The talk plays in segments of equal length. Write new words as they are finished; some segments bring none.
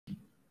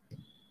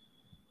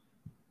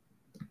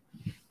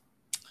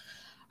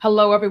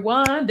Hello,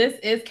 everyone. This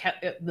is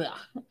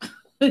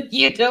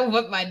you know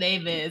what my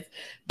name is.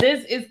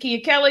 This is Kia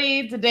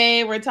Kelly.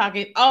 Today, we're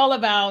talking all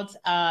about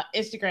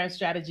Instagram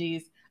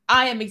strategies.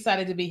 I am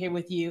excited to be here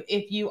with you.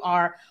 If you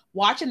are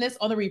watching this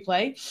on the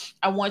replay,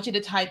 I want you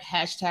to type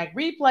hashtag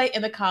replay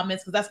in the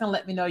comments because that's going to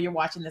let me know you're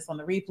watching this on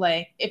the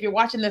replay. If you're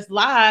watching this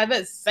live,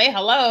 say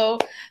hello.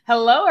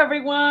 Hello,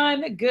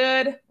 everyone.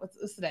 Good.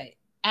 What's today?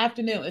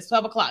 Afternoon. It's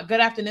 12 o'clock. Good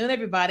afternoon,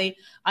 everybody.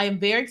 I am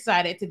very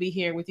excited to be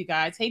here with you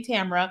guys. Hey,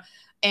 Tamara.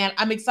 And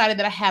I'm excited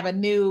that I have a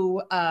new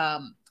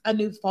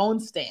phone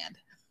stand.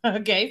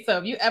 Okay, so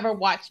if you ever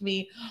watch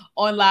me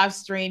on live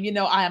stream, you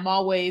know I am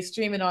always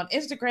streaming on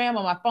Instagram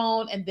on my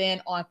phone and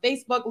then on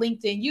Facebook,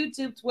 LinkedIn,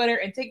 YouTube, Twitter,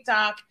 and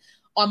TikTok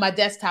on my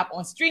desktop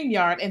on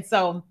StreamYard. And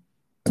so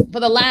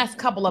for the last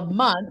couple of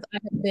months, I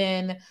have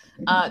been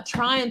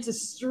trying to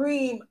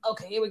stream.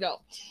 Okay, here we go.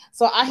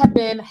 So I have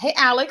been, hey,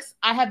 Alex,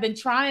 I have been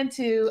trying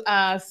to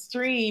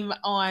stream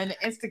on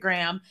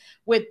Instagram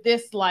with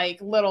this like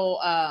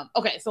little,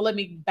 okay, so let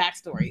me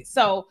backstory.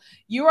 So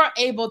you are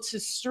able to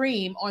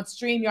stream on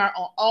StreamYard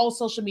on all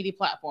social media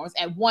platforms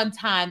at one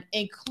time,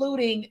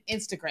 including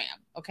Instagram.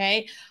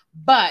 Okay.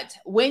 But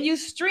when you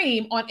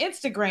stream on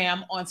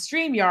Instagram on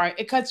StreamYard,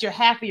 it cuts your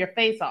half of your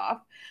face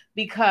off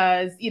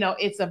because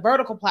it's a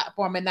vertical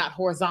platform and not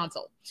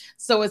horizontal.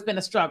 So it's been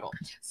a struggle.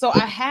 So I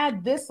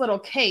had this little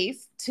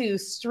case to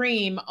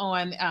stream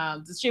on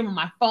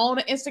my phone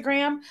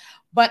Instagram,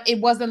 but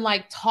it wasn't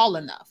like tall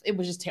enough. It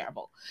was just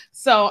terrible.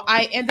 So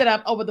I ended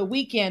up over the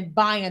weekend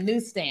buying a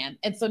newsstand.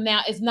 And so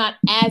now it's not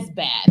as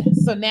bad.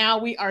 So now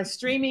we are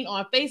streaming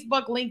on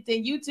Facebook,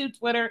 LinkedIn, YouTube,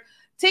 Twitter,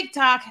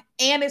 TikTok,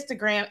 and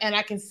Instagram, and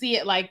I can see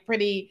it like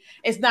pretty,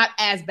 it's not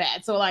as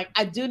bad. So like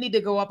I do need to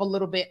go up a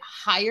little bit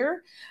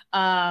higher.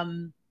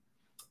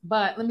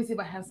 But let me see if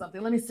I have something.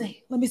 Let me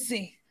see.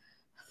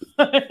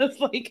 It's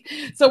like,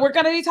 so we're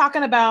going to be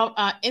talking about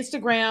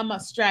Instagram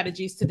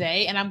strategies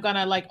today, and I'm going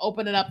to like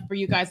open it up for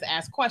you guys to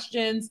ask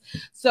questions.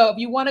 So if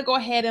you want to go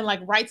ahead and like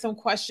write some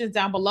questions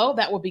down below,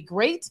 that would be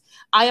great.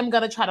 I am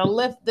going to try to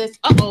lift this.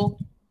 Uh-oh.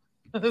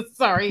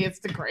 Sorry,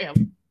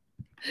 Instagram.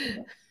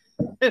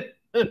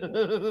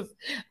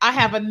 I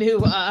have a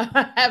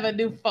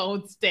new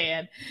phone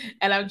stand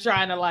and I'm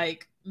trying to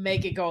like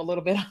make it go a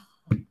little bit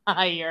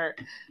higher.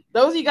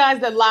 Those of you guys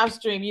that live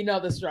stream, you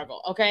know the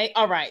struggle. Okay.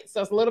 All right. So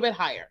it's a little bit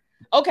higher.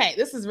 Okay.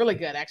 This is really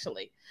good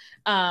actually.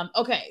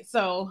 Okay.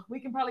 So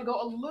we can probably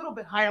go a little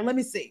bit higher. Let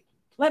me see.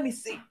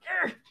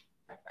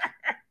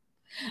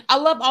 I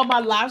love all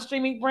my live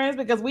streaming friends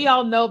because we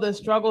all know the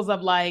struggles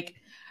of like,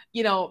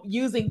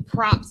 using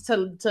prompts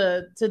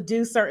to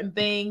do certain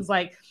things.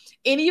 Like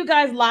any of you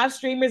guys live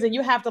streamers and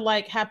you have to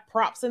like have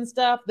props and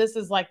stuff, this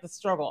is like the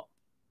struggle.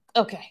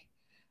 Okay.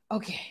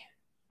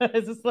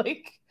 Is this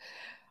like,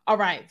 all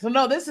right. So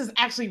no, this is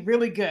actually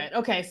really good.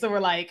 Okay. So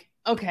we're like,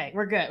 okay,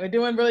 we're good. We're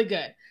doing really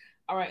good.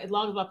 All right. As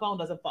long as my phone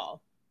doesn't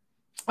fall.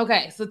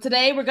 Okay, so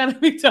today we're going to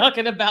be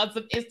talking about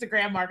some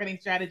Instagram marketing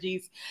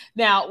strategies.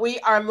 Now, we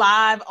are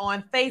live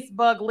on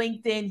Facebook,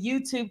 LinkedIn,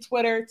 YouTube,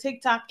 Twitter,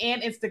 TikTok,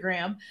 and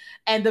Instagram.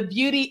 And the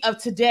beauty of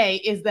today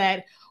is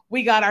that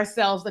we got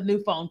ourselves a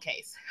new phone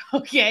case.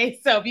 Okay,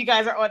 so if you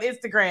guys are on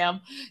Instagram,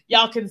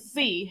 y'all can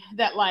see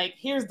that like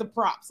here's the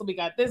prop. So we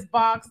got this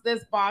box,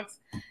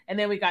 and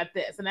then we got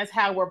this, and that's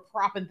how we're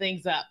propping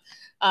things up.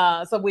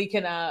 So we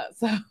can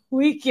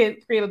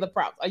create the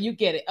props. Oh, you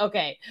get it?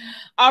 Okay,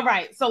 all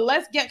right. So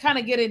let's get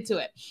into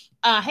it.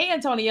 Hey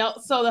Antonio.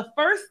 So the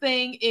first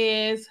thing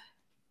is,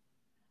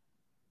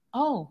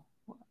 oh,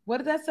 what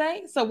did that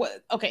say? So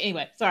what? Okay,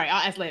 anyway, sorry,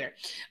 I'll ask later.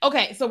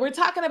 Okay, so we're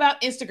talking about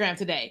Instagram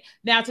today.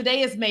 Now,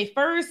 today is May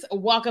 1st.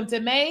 Welcome to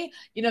May.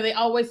 You know, they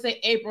always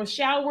say April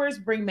showers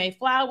bring May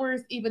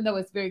flowers. Even though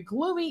it's very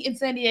gloomy in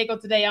San Diego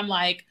today, I'm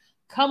like,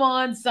 come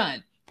on,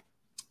 sun.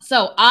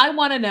 So I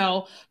want to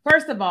know,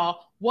 first of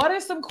all, what are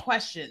some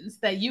questions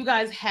that you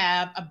guys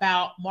have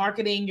about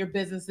marketing your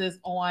businesses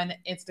on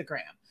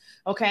Instagram?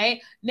 Okay.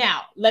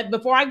 Now,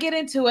 before I get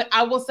into it,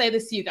 I will say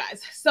this to you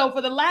guys. So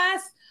for the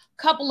last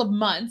couple of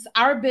months,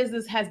 our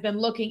business has been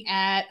looking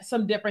at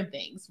some different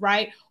things,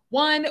 right?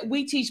 One,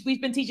 we've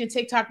been teaching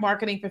TikTok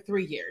marketing for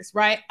 3 years,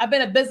 right? I've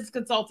been a business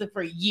consultant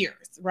for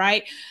years,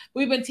 right?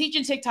 We've been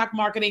teaching TikTok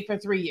marketing for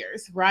 3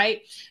 years,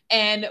 right?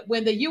 And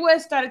when the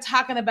US started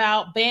talking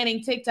about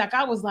banning TikTok,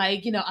 I was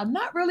like, I'm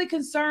not really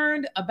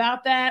concerned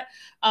about that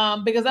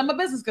because I'm a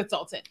business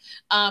consultant.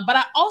 But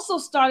I also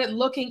started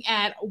looking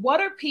at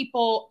what are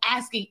people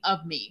asking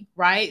of me,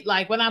 right?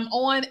 Like when I'm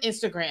on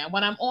Instagram,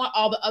 when I'm on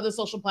all the other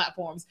social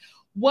platforms,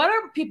 what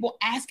are people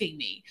asking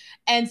me?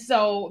 And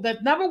so the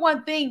number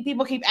one thing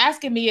people keep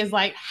asking me is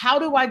like, how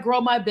do I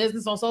grow my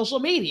business on social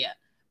media?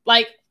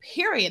 Like,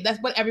 period.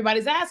 That's what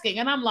everybody's asking.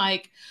 And I'm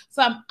like,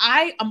 so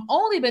I'm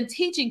only been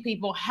teaching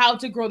people how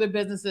to grow their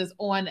businesses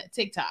on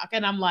TikTok.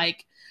 And I'm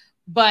like,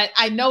 but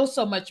I know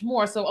so much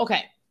more. So,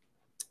 okay.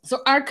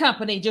 So our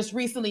company just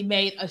recently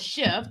made a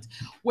shift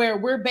where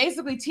we're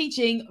basically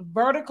teaching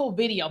vertical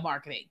video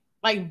marketing.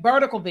 like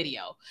vertical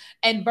video.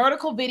 And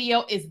vertical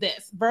video is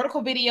this.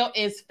 Vertical video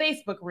is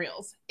Facebook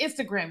Reels,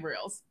 Instagram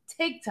Reels,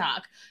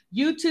 TikTok,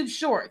 YouTube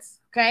Shorts.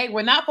 Okay,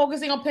 we're not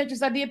focusing on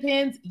Pinterest idea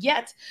pins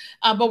yet,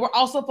 but we're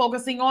also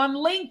focusing on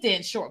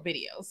LinkedIn short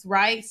videos,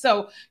 right?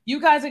 So you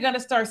guys are going to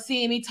start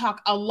seeing me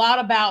talk a lot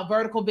about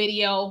vertical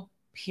video,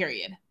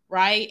 period,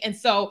 right? And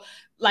so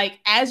like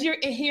as you're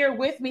here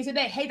with me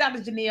today, hey, Dr.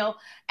 Janelle,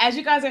 as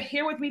you guys are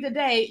here with me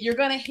today, you're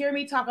going to hear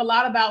me talk a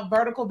lot about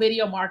vertical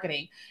video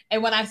marketing.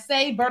 And when I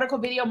say vertical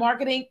video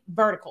marketing,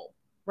 vertical,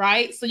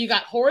 right? So you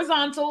got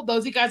horizontal.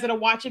 Those of you guys that are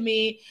watching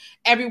me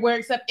everywhere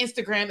except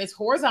Instagram is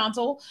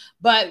horizontal,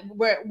 but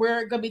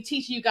we're going to be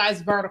teaching you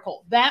guys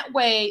vertical. That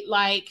way,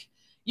 like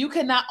you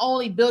can not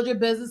only build your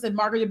business and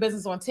market your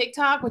business on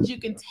TikTok, but you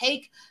can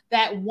take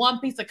that one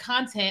piece of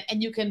content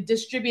and you can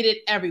distribute it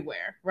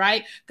everywhere,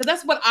 right? Because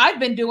that's what I've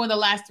been doing the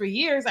last 3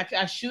 years.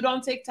 I shoot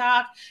on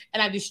TikTok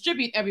and I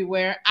distribute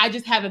everywhere. I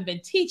just haven't been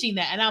teaching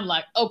that. And I'm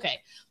like, okay,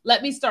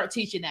 let me start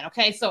teaching that.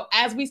 Okay. So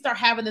as we start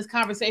having this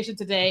conversation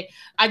today,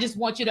 I just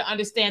want you to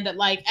understand that,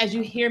 like, as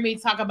you hear me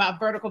talk about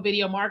vertical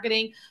video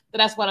marketing,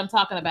 that's what I'm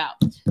talking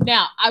about.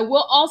 Now, I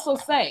will also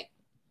say,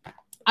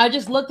 I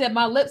just looked at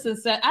my lips and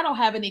said, I don't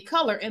have any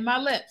color in my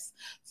lips.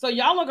 So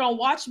y'all are going to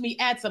watch me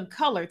add some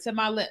color to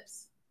my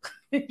lips.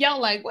 Y'all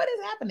like, what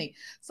is happening?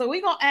 So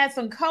we're going to add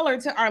some color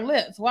to our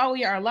lips while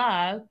we are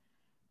live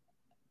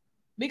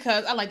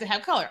because I like to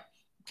have color.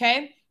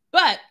 Okay.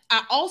 But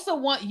I also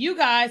want you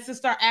guys to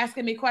start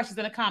asking me questions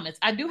in the comments.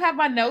 I do have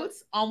my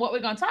notes on what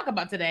we're going to talk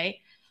about today.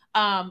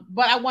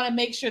 But I want to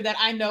make sure that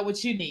I know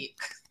what you need.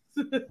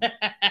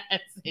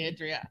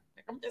 Andrea,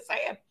 I'm just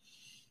saying.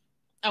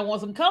 I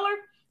want some color.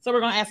 So we're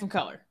going to add some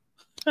color.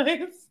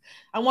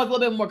 I want a little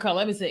bit more color.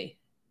 Let me see.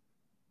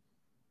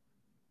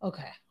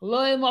 Okay. A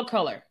little bit more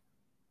color.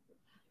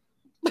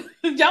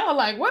 Y'all are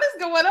like, what is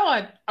going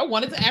on? I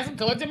wanted to add some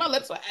color to my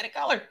lips, so I added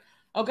color.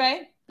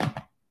 Okay.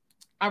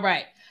 All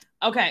right.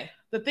 Okay.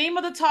 The theme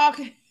of the talk,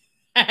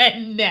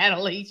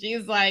 Natalie,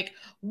 she's like,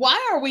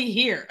 why are we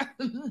here?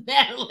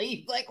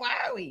 Natalie's like, why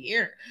are we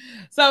here?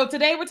 So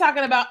today we're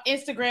talking about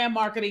Instagram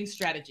marketing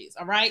strategies.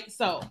 All right.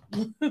 So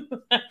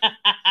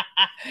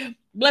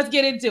let's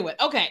get into it.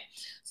 Okay.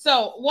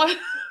 So what?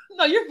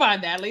 No, you're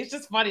fine, Natalie. It's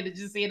just funny to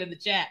just see it in the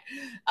chat.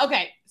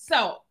 Okay.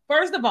 So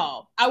first of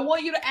all, I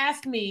want you to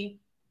ask me,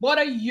 what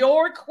are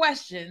your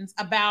questions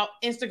about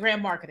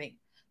Instagram marketing?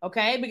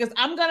 Okay, because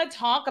I'm going to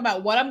talk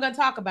about what I'm going to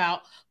talk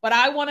about, but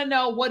I want to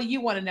know, what do you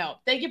want to know?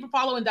 Thank you for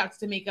following,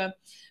 Dr. Tamika.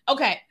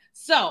 Okay,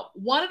 so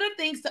one of the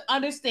things to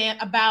understand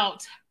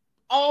about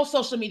all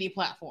social media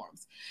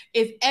platforms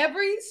is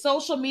every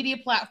social media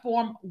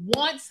platform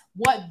wants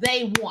what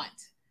they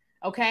want.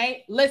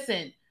 Okay,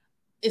 listen,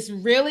 it's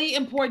really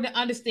important to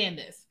understand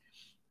this.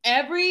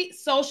 Every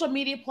social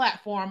media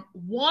platform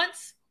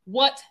wants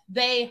what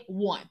they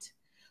want,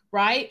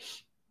 right?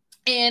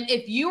 And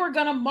if you are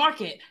going to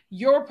market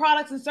your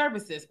products and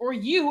services, or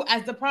you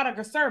as the product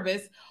or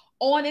service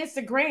on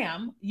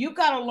Instagram, you've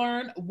got to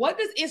learn, what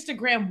does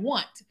Instagram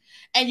want?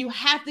 And you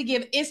have to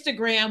give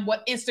Instagram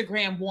what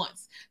Instagram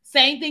wants.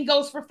 Same thing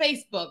goes for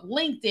Facebook,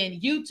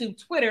 LinkedIn, YouTube,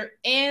 Twitter,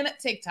 and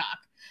TikTok.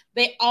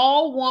 They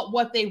all want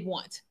what they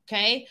want.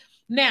 Okay.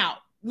 Now,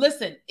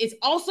 listen, it's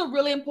also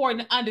really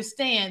important to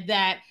understand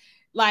that,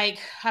 like,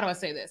 how do I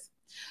say this?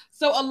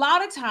 So a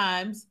lot of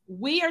times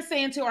we are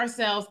saying to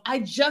ourselves, I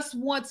just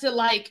want to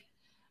like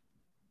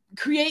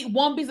create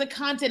one piece of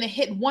content and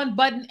hit one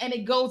button and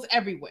it goes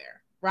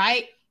everywhere,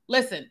 right?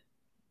 Listen,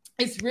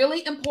 it's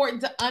really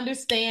important to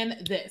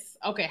understand this.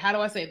 Okay, how do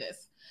I say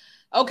this?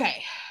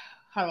 Okay,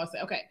 how do I say?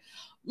 Okay,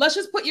 let's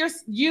just put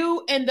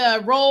you in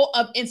the role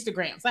of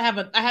Instagram. So I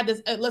had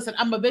this, listen,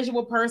 I'm a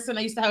visual person.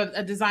 I used to have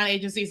a design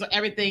agency, so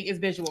everything is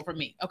visual for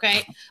me.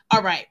 Okay.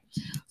 All right.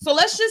 So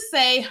let's just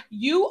say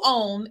you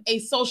own a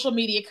social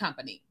media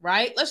company,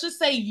 right? Let's just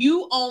say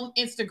you own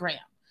Instagram,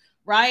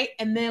 right?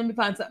 And then we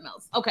find something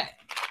else. Okay.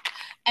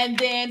 And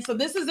then, so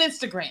this is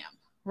Instagram,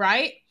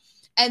 right?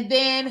 And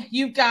then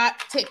you've got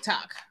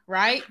TikTok,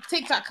 right?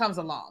 TikTok comes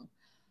along.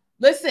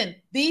 Listen,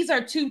 these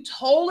are two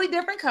totally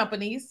different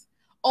companies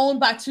owned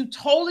by two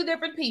totally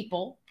different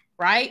people,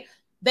 right?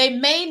 They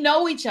may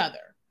know each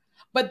other,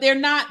 but they're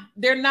not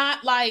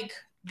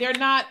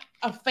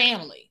a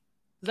family.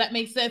 Does that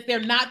make sense? They're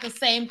not the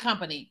same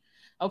company.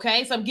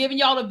 Okay. So I'm giving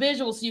y'all a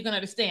visual so you can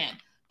understand.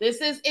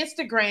 This is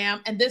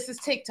Instagram and this is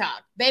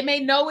TikTok. They may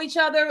know each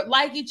other,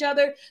 like each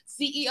other.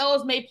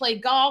 CEOs may play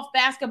golf,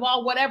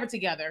 basketball, whatever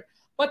together,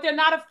 but they're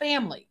not a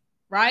family,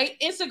 right?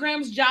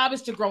 Instagram's job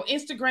is to grow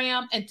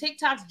Instagram and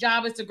TikTok's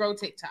job is to grow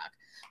TikTok.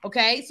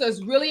 Okay. So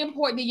it's really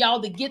important to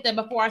y'all to get that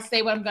before I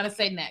say what I'm going to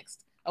say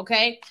next.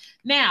 Okay.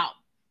 Now,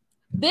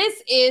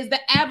 this is the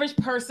average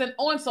person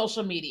on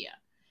social media,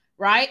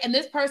 right? And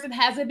this person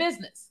has a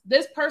business.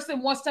 This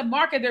person wants to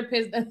market their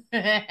business.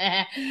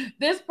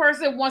 This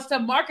person wants to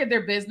market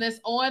their business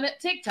on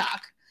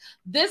TikTok.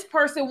 This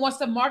person wants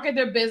to market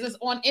their business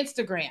on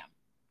Instagram,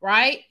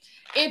 right?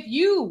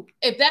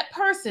 If that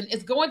person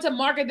is going to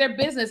market their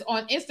business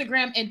on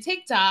Instagram and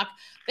TikTok,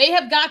 they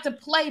have got to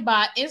play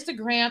by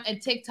Instagram and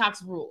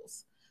TikTok's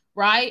rules.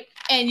 right?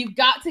 And you've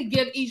got to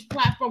give each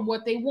platform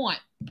what they want.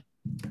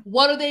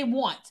 What do they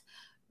want?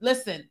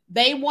 Listen,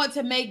 they want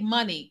to make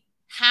money.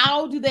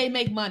 How do they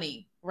make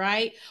money?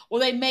 Right?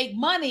 Well, they make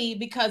money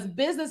because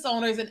business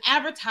owners and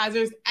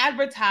advertisers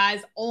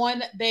advertise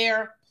on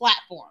their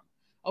platform.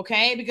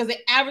 Okay, because they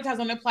advertise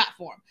on their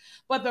platform.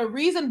 But the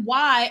reason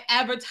why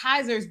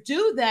advertisers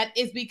do that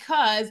is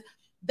because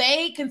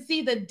they can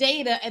see the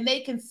data and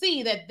they can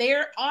see that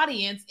their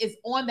audience is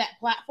on that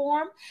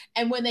platform.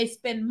 And when they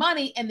spend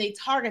money and they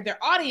target their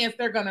audience,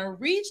 they're going to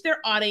reach their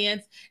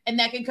audience, and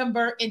that can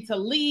convert into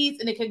leads,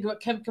 and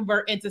it can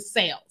convert into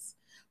sales.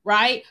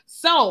 Right?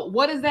 So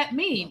what does that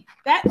mean?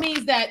 That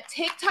means that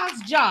TikTok's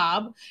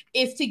job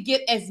is to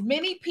get as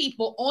many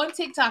people on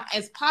TikTok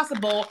as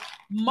possible,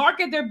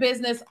 market their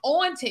business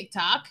on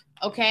TikTok,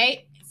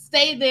 okay?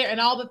 Stay there and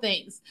all the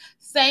things.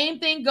 Same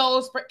thing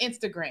goes for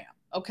Instagram,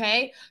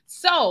 okay?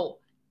 So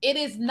it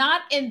is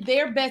not in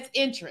their best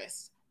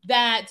interest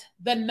that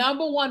the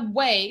number one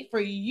way for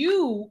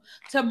you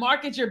to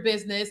market your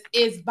business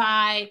is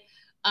by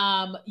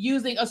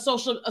using a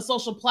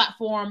social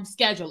platform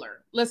scheduler.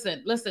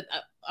 Listen,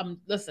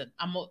 I'm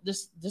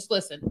just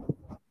listen.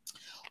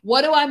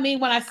 What do I mean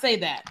when I say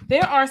that?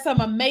 There are some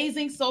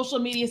amazing social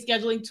media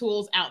scheduling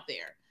tools out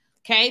there.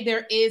 Okay,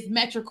 there is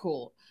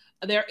Metricool,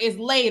 there is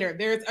Later,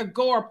 there's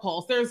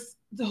Agorapulse, there's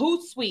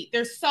Hootsuite.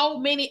 There's so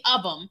many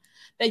of them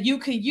that you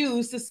can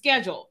use to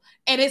schedule,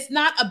 and it's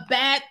not a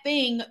bad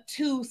thing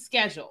to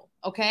schedule.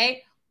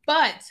 Okay,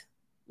 but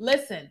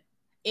listen,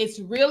 it's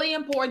really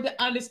important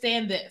to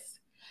understand this.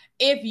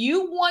 If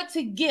you want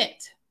to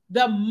get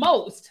the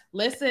most,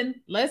 listen,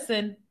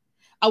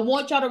 I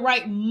want y'all to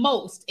write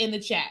most in the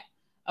chat.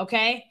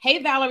 Okay.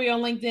 Hey, Valerie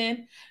on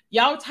LinkedIn.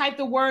 Y'all type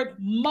the word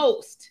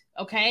most.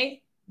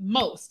 Okay.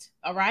 Most.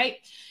 All right.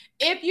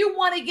 If you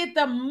want to get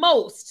the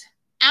most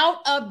out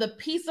of the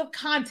piece of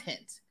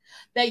content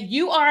that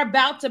you are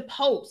about to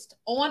post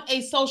on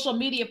a social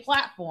media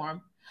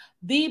platform,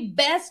 the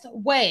best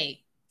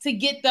way to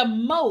get the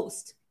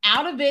most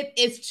out of it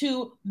is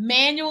to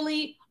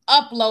manually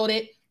upload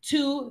it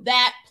to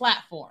that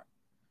platform.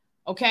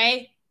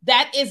 Okay.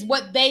 That is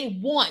what they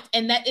want,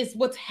 and that is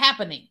what's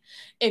happening.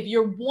 If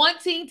you're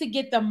wanting to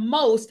get the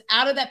most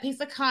out of that piece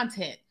of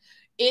content,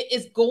 it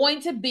is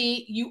going to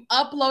be you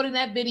uploading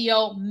that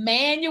video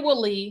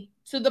manually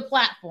to the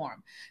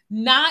platform,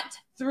 not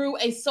through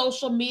a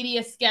social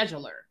media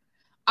scheduler.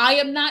 I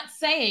am not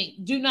saying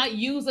do not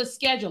use a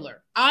scheduler.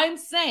 I'm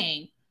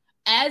saying,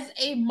 as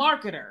a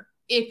marketer,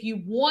 if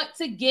you want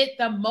to get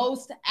the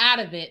most out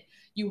of it,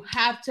 you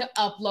have to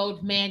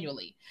upload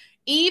manually.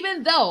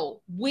 Even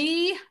though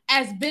we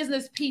as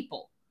business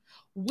people,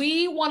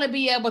 we want to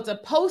be able to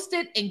post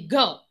it and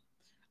go.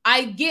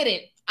 I get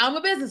it. I'm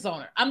a business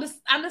owner. I'm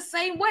the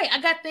same way.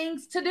 I got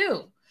things to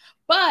do.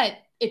 But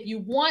if you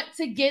want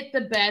to get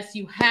the best,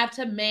 you have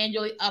to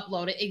manually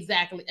upload it.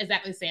 Exactly,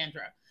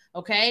 Sandra.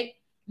 Okay.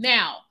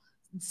 Now,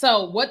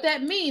 so what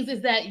that means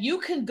is that you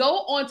can go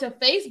onto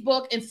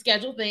Facebook and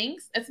schedule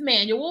things. That's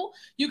manual.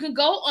 You can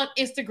go on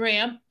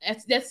Instagram.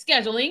 That's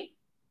scheduling.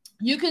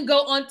 You can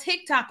go on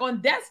TikTok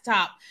on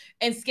desktop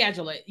and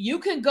schedule it. You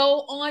can go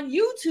on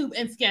YouTube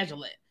and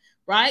schedule it,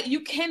 right? You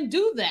can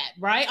do that,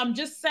 right? I'm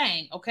just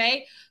saying,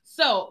 okay?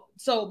 So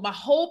my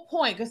whole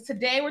point, because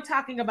today we're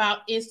talking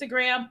about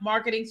Instagram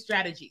marketing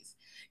strategies.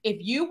 If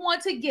you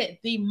want to get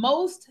the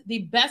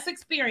best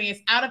experience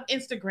out of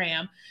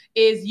Instagram,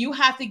 is you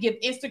have to give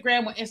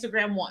Instagram what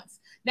Instagram wants.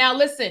 Now,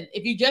 listen,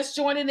 if you just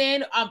joining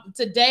in,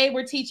 today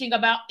we're teaching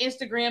about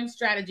Instagram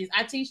strategies.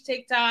 I teach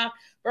TikTok,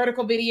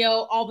 vertical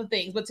video, all the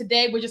things. But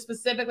today we're just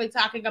specifically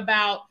talking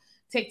about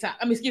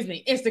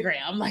Instagram.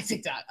 I'm like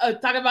TikTok.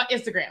 Talking about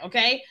Instagram,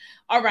 okay?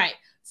 All right.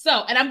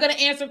 So, and I'm going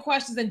to answer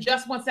questions in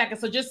just 1 second.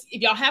 So just,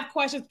 if y'all have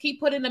questions, keep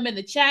putting them in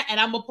the chat and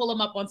I'm going to pull them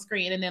up on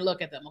screen and then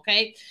look at them,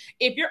 okay?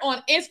 If you're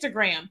on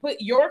Instagram, put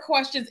your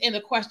questions in the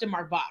question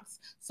mark box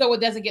so it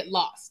doesn't get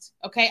lost,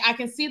 okay? I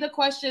can see the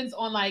questions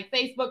on like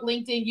Facebook,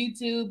 LinkedIn,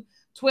 YouTube,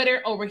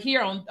 Twitter over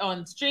here on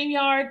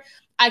StreamYard.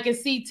 I can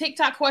see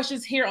TikTok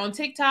questions here on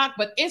TikTok,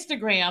 but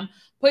Instagram,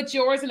 put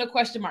yours in the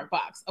question mark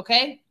box,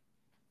 okay?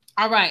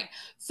 All right.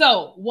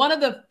 So one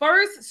of the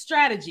first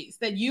strategies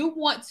that you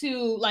want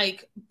to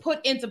like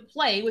put into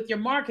play with your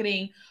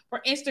marketing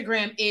for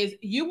Instagram is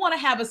you want to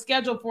have a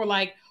schedule for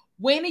like,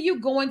 when are you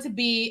going to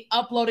be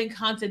uploading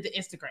content to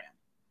Instagram?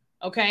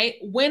 Okay.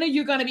 When are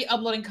you going to be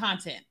uploading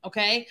content?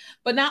 Okay.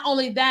 But not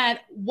only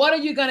that, what are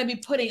you going to be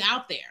putting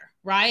out there?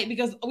 Right?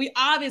 Because we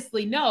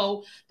obviously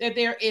know that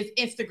there is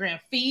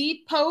Instagram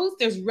feed posts,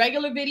 there's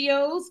regular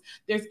videos,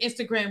 there's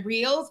Instagram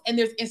reels, and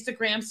there's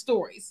Instagram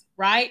stories,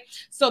 right?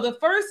 So the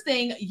first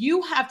thing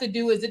you have to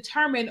do is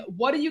determine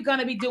what are you going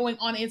to be doing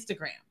on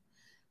Instagram,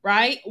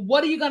 right?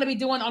 What are you going to be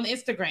doing on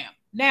Instagram?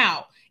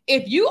 Now,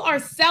 if you are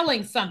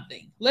selling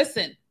something,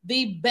 listen,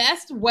 the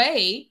best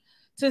way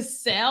to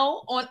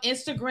sell on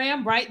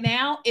Instagram right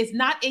now is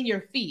not in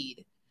your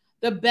feed.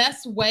 The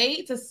best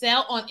way to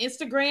sell on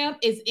Instagram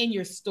is in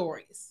your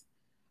stories,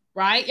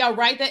 right? Y'all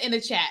write that in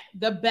the chat.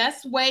 The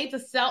best way to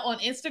sell on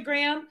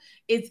Instagram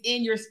is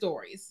in your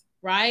stories,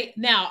 right?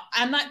 Now,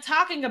 I'm not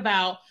talking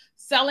about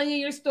selling in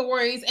your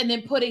stories and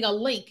then putting a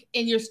link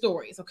in your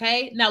stories,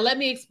 okay? Now, let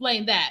me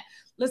explain that.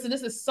 Listen,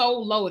 this is so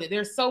loaded.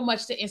 There's so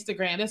much to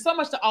Instagram. There's so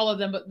much to all of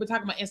them, but we're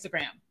talking about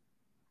Instagram.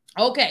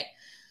 Okay,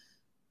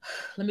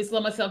 let me slow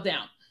myself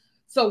down.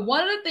 So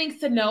one of the things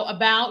to know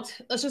about,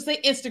 let's just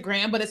say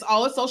Instagram, but it's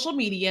all of social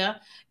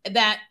media,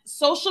 that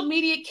social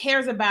media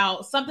cares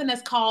about something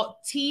that's called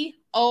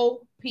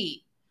TOP.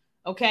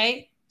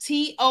 Okay?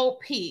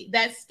 TOP.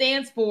 That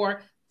stands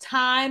for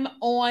time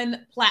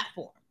on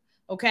platform.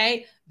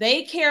 Okay?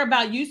 They care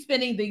about you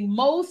spending the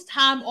most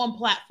time on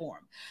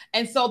platform.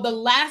 And so the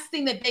last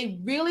thing that they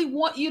really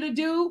want you to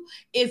do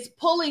is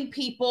pulling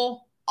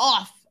people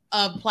off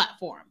of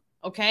platform.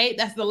 Okay?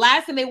 That's the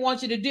last thing they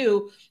want you to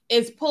do,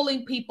 is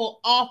pulling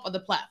people off of the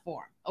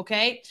platform.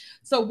 Okay?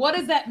 So what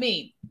does that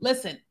mean?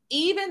 Listen,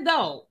 even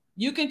though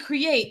you can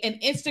create an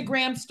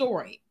Instagram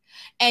story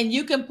and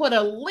you can put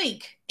a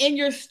link in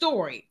your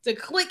story to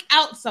click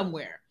out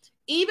somewhere,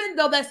 even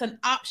though that's an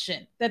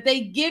option that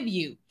they give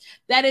you,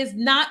 that is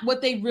not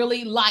what they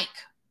really like,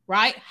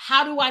 right?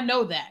 How do I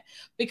know that?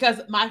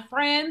 Because my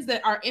friends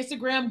that are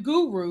Instagram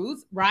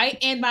gurus, right,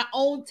 and my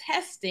own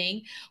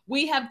testing,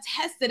 we have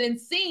tested and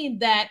seen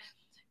that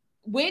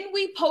when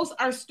we post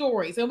our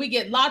stories and we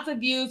get lots of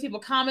views, people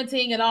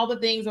commenting and all the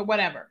things or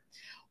whatever,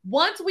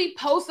 once we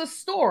post a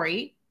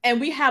story and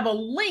we have a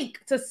link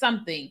to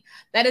something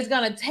that is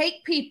going to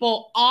take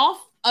people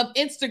off of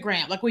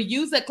Instagram, like we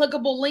use that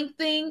clickable link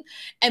thing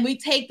and we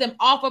take them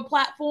off a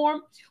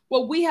platform,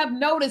 what we have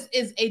noticed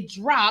is a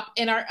drop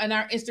in our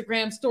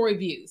Instagram story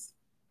views.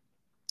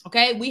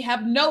 Okay, we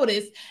have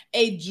noticed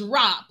a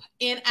drop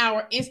in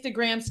our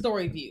Instagram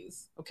story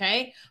views.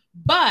 Okay,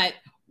 but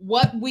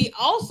what we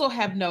also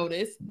have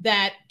noticed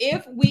that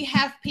if we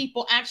have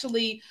people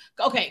actually,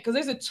 okay, because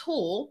there's a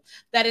tool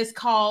that is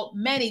called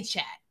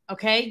ManyChat.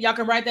 Okay, y'all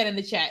can write that in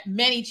the chat.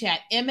 ManyChat,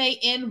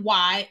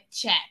 MANY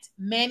chat,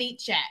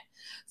 ManyChat.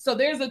 So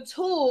there's a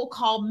tool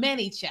called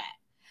ManyChat,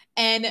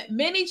 and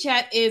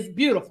ManyChat is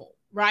beautiful,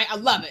 right? I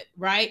love it,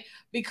 right?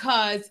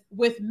 Because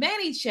with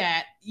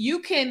ManyChat, you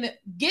can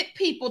get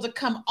people to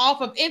come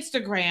off of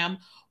Instagram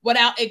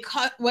without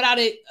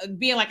it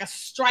being like a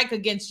strike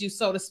against you,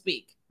 so to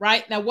speak,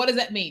 right? Now, what does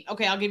that mean?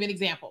 Okay, I'll give you an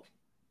example.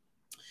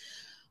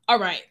 All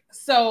right,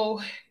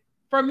 so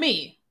for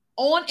me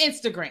on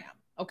Instagram,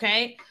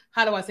 okay,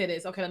 how do I say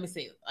this? Okay, let me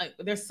see. Like,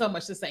 there's so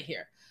much to say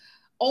here.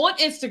 On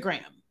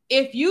Instagram,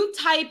 if you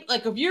type,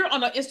 like if you're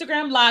on an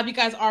Instagram live, you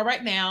guys are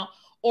right now,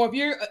 or if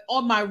you're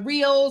on my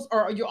reels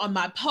or you're on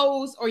my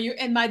post or you're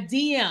in my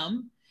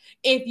DM,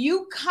 if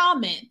you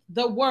comment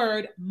the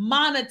word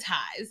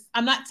monetize,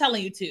 I'm not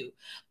telling you to,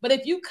 but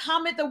if you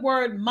comment the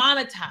word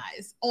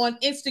monetize on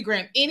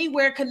Instagram,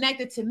 anywhere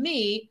connected to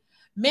me,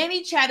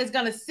 ManyChat is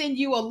going to send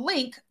you a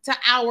link to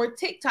our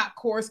TikTok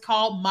course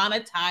called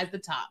Monetize the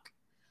Talk.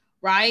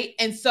 Right?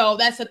 And so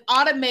that's an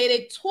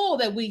automated tool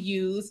that we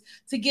use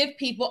to give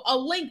people a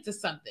link to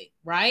something,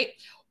 right?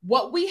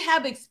 What we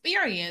have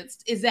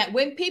experienced is that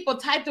when people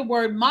type the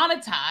word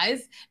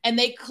monetize and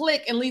they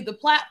click and leave the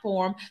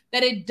platform,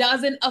 that it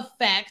doesn't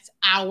affect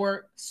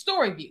our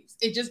story views.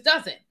 It just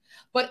doesn't.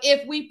 But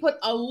if we put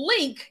a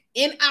link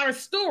in our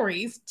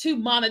stories to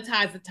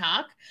Monetize the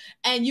Talk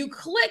and you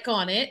click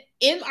on it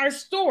in our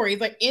stories,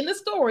 like in the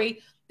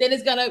story, then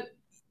it's going to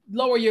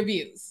lower your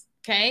views.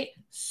 Okay.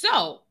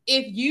 So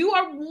if you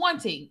are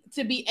wanting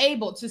to be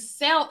able to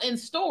sell in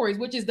stories,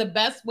 which is the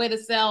best way to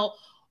sell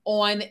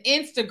on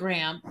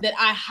Instagram, that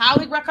I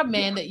highly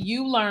recommend that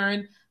you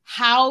learn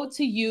how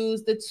to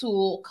use the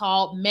tool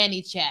called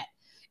ManyChat,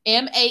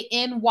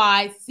 ManyChat,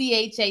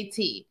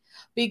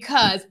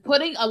 because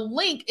putting a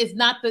link is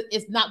not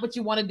what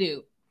you want to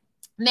do.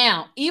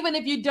 Now, even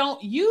if you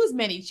don't use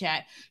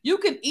ManyChat, you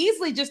can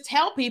easily just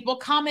tell people,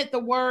 comment the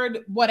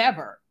word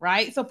whatever,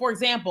 right? So for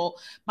example,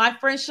 my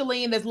friend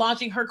Shalene is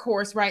launching her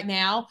course right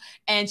now,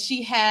 and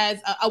she has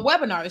a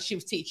webinar that she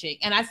was teaching.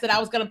 And I said I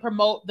was going to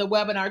promote the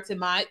webinar to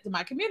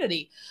my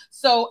community.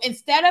 So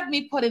instead of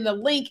me putting the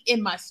link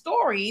in my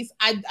stories,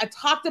 I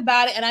talked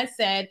about it and I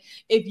said,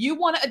 if you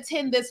want to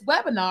attend this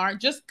webinar,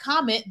 just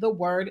comment the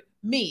word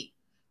me,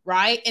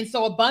 right? And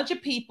so a bunch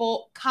of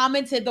people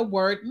commented the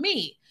word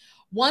me.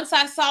 Once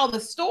I saw the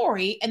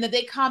story and that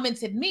they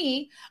commented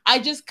me, I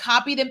just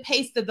copied and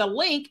pasted the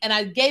link and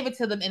I gave it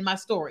to them in my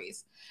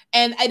stories.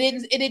 And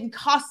it didn't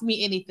cost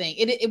me anything.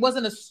 It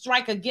wasn't a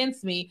strike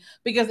against me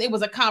because it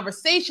was a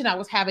conversation I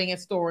was having in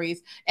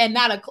stories and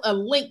not a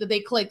link that they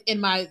clicked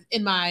in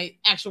my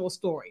actual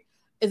story.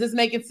 Is this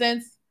making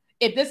sense?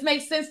 If this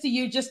makes sense to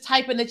you, just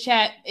type in the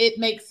chat. It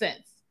makes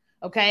sense.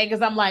 Okay.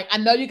 Because I'm like, I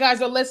know you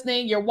guys are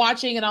listening, you're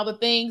watching and all the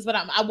things, but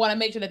I want to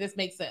make sure that this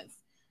makes sense.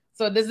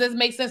 So does this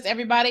make sense to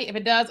everybody? If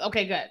it does,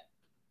 okay, good.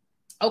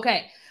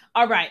 Okay.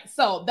 All right.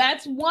 So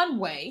that's one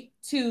way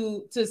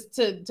to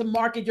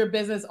market your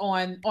business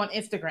on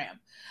Instagram.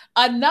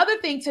 Another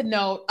thing to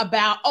note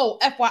about, oh,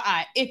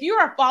 FYI, if you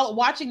are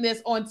watching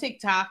this on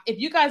TikTok, if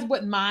you guys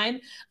wouldn't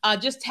mind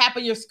just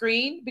tapping your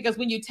screen, because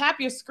when you tap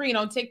your screen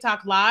on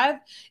TikTok Live,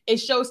 it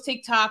shows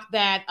TikTok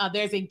that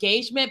there's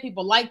engagement,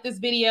 people like this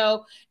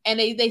video, and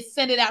they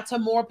send it out to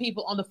more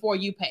people on the For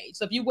You page.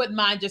 So if you wouldn't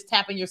mind just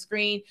tapping your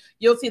screen,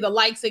 you'll see the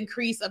likes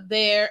increase up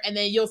there, and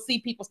then you'll see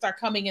people start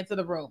coming into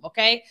the room,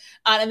 okay?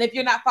 And if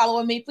you're not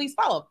following me, please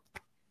follow.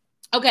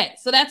 Okay,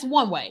 so that's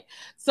one way.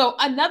 So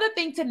another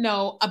thing to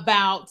know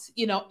about,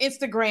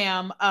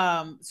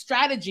 Instagram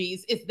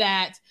strategies is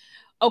that,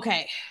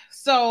 okay,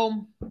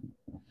 so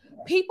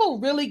people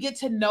really get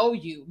to know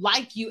you,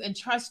 like you, and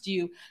trust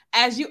you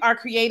as you are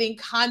creating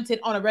content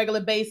on a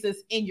regular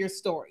basis in your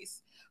stories.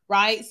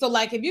 Right. So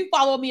like if you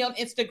follow me on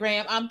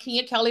Instagram, I'm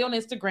Kenya Kelly on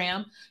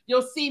Instagram,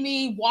 you'll see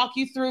me walk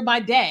you through my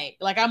day.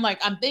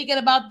 I'm thinking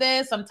about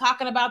this. I'm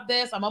talking about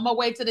this. I'm on my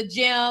way to the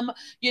gym,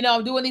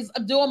 I'm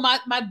doing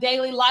my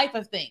daily life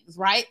of things,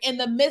 right? In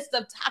the midst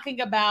of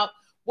talking about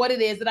what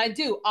it is that I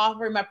do,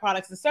 offering my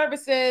products and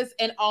services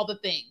and all the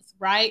things,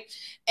 right?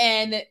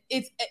 And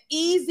it's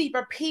easy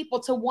for people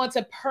to want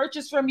to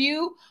purchase from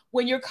you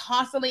when you're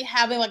constantly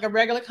having like a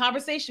regular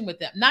conversation with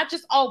them, not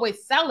just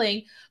always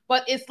selling,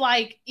 but it's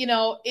like,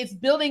 it's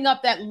building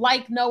up that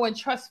like, know, and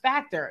trust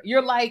factor.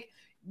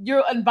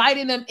 You're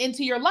inviting them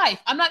into your life.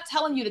 I'm not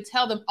telling you to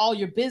tell them all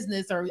your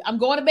business or I'm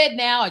going to bed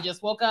now. I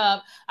just woke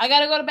up. I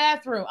got to go to the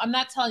bathroom. I'm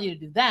not telling you to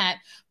do that,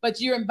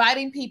 but you're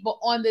inviting people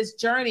on this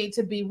journey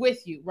to be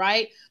with you,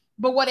 right?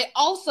 But what it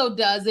also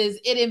does is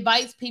it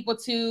invites people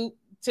to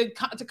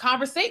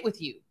conversate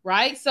with you,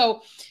 right?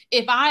 So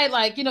if I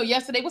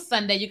yesterday was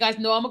Sunday, you guys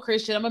know I'm a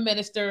Christian, I'm a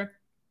minister.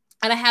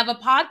 And I have a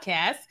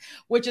podcast,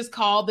 which is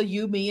called the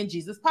You, Me, and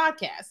Jesus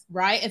podcast,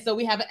 right? And so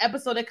we have an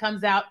episode that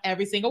comes out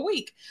every single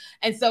week.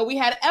 And so we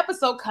had an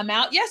episode come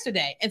out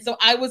yesterday. And so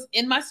I was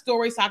in my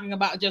stories talking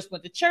about just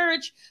went to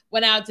church,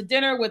 went out to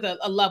dinner with a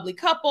lovely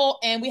couple,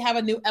 and we have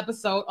a new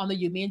episode on the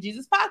You, Me, and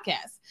Jesus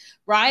podcast,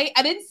 right?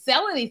 I didn't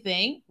sell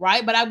anything,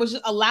 right? But I was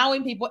just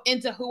allowing people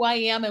into who I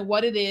am and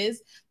what it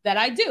is that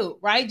I do,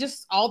 right?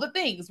 Just all the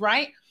things,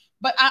 right?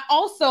 But I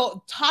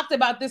also talked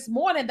about this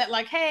morning that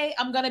hey,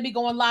 I'm going to be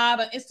going live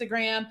on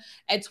Instagram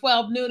at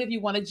 12 noon. If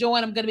you want to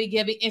join, I'm going to be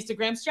giving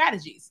Instagram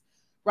strategies,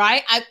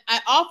 right?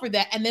 I offered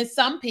that. And then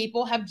some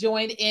people have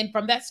joined in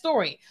from that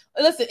story.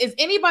 Listen, is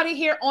anybody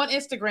here on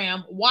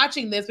Instagram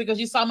watching this because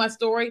you saw my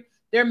story?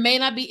 There may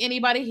not be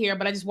anybody here,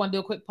 but I just want to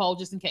do a quick poll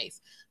just in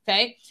case.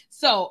 Okay.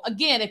 So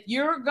again, if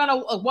you're going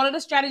to, one of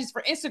the strategies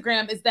for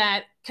Instagram is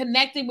that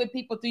connecting with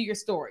people through your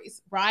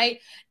stories.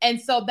 Right.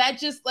 And so that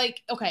just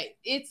okay,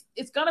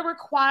 it's going to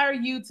require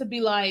you to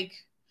be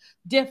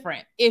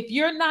different. If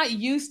you're not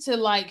used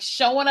to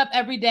showing up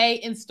every day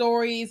in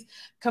stories,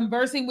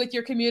 conversing with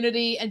your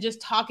community and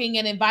just talking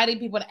and inviting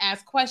people to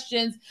ask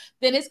questions,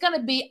 then it's going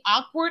to be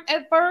awkward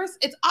at first.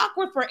 It's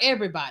awkward for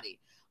everybody.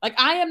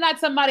 I am not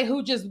somebody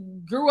who just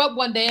grew up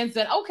one day and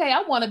said, okay,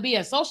 I want to be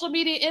a social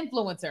media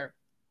influencer.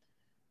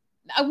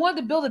 I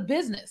wanted to build a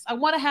business. I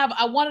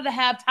wanted to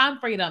have time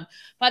freedom,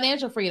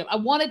 financial freedom. I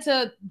wanted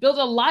to build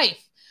a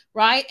life,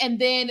 right? And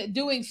then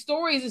doing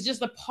stories is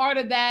just a part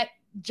of that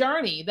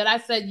journey that I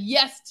said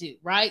yes to,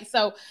 right?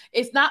 So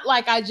it's not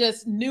like I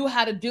just knew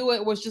how to do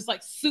it, was just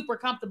super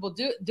comfortable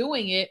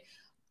doing it.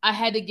 I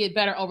had to get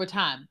better over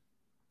time.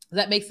 Does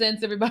that make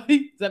sense,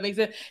 everybody? Does that make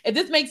sense? If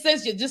this makes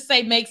sense, you just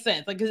say makes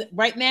sense.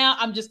 Right now,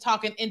 I'm just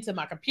talking into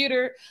my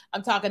computer.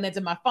 I'm talking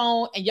into my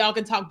phone, and y'all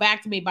can talk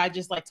back to me by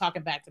just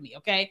talking back to me,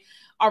 okay?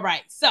 All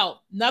right. So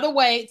another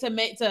way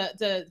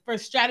for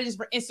strategies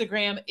for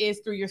Instagram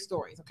is through your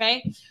stories,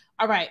 okay?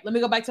 All right. Let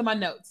me go back to my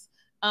notes.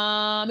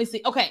 Let me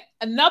see. Okay.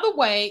 Another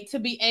way to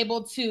be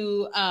able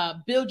to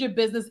build your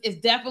business is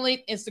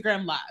definitely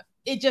Instagram Live.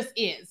 It just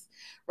is.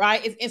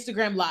 Right? It's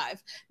Instagram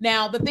Live.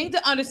 Now, the thing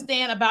to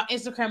understand about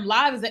Instagram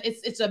Live is that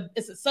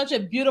it's such a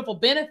beautiful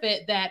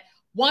benefit that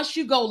once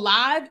you go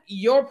live,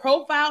 your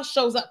profile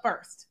shows up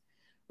first,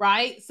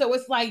 right? So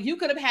it's you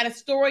could have had a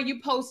story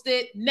you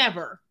posted,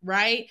 never,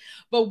 right?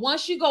 But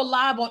once you go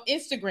live on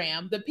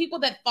Instagram, the people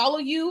that follow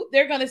you,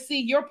 they're going to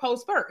see your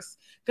post first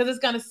because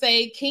it's going to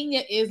say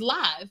Kenya is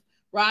live,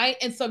 right?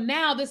 And so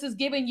now this is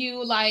giving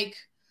you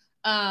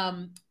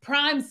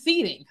prime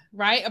seating,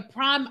 right? A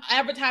prime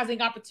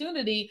advertising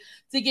opportunity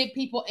to get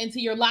people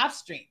into your live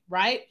stream,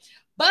 right?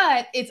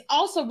 But it's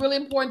also really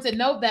important to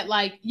note that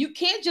you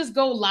can't just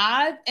go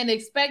live and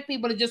expect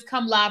people to just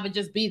come live and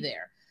just be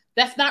there.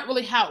 That's not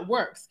really how it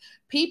works.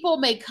 People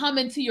may come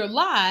into your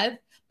live,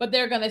 but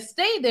they're going to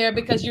stay there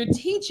because you're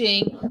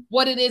teaching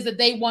what it is that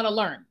they want to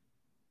learn,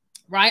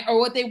 right? Or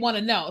what they want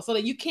to know. So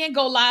that you can't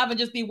go live and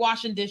just be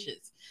washing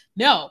dishes.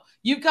 No,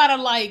 you've got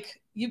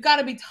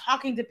to be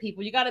talking to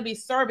people. You got to be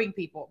serving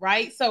people,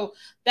 right? So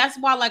that's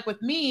why,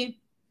 with me,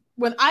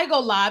 when I go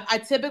live, I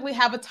typically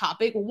have a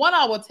topic. One,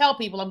 I will tell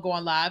people I'm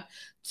going live.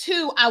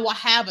 Two, I will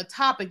have a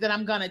topic that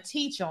I'm going to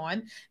teach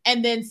on.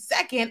 And then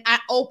second, I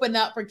open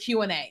up for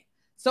Q&A.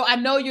 So I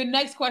know your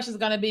next question is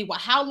going to be, well,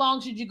 how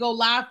long should you go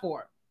live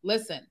for?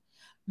 Listen,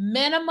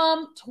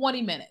 minimum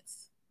 20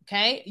 minutes.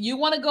 Okay. You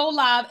want to go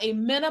live a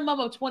minimum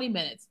of 20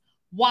 minutes.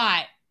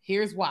 Why?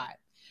 Here's why.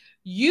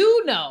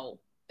 You know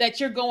that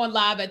you're going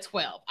live at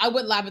 12. I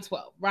went live at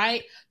 12,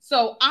 right?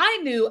 So I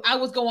knew I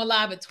was going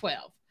live at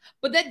 12.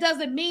 But that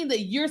doesn't mean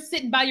that you're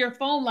sitting by your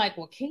phone like,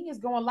 well, King is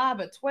going live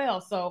at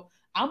 12. So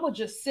I'm going to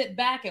just sit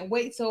back and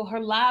wait till her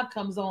live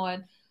comes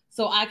on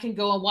so I can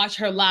go and watch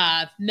her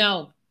live.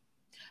 No,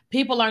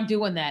 people aren't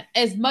doing that.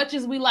 As much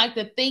as we like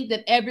to think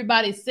that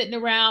everybody's sitting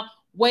around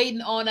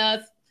waiting on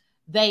us,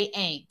 they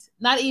ain't.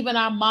 Not even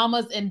our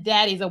mamas and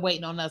daddies are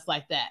waiting on us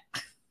like that.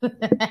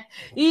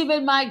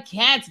 Even my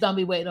cats don't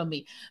be waiting on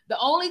me. The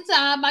only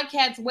time my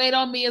cats wait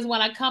on me is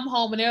when I come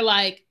home and they're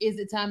like, is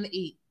it time to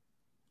eat?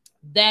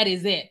 That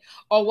is it.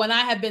 Or when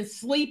I have been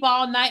asleep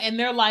all night and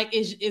they're like,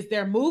 is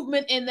there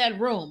movement in that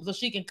room so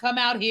she can come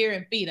out here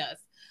and feed us?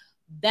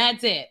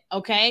 That's it.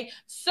 Okay.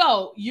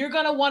 So you're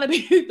going to want to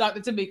be, Dr.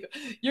 Tamika,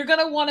 you're going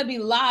to want to be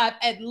live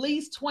at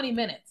least 20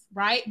 minutes,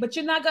 right? But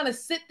you're not going to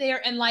sit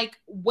there and like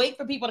wait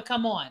for people to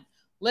come on.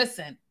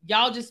 Listen,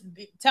 y'all just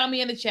tell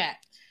me in the chat.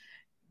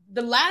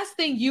 The last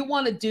thing you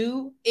want to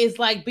do is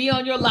like be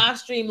on your live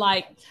stream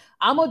like,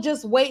 I'm going to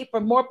just wait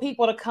for more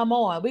people to come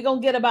on. We're going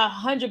to get about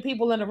 100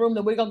 people in the room,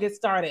 then we're going to get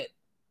started.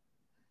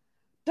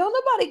 Don't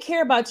nobody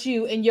care about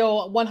you and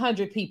your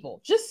 100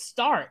 people. Just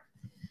start.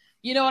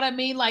 You know what I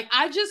mean? Like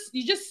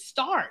you just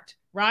start,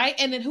 right?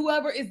 And then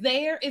whoever is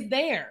there is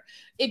there.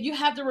 If you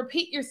have to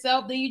repeat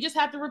yourself, then you just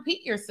have to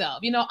repeat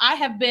yourself. You know,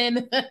 I've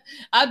been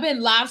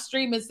live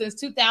streaming since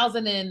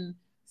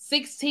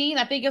 2016.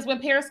 I think is when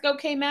Periscope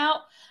came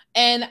out.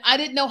 And I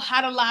didn't know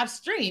how to live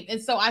stream.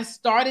 And so I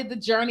started the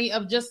journey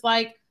of just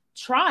like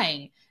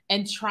trying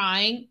and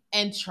trying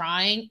and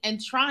trying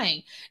and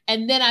trying.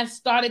 And then I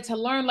started to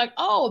learn like,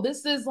 oh,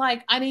 this is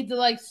like, I need to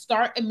like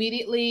start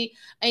immediately.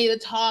 I need to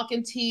talk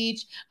and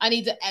teach. I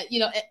need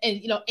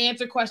to,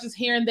 answer questions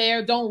here and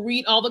there. Don't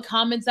read all the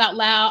comments out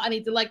loud. I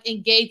need to like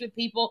engage with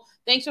people.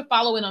 Thanks for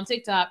following on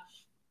TikTok.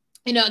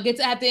 Get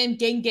to have to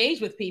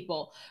engage with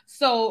people.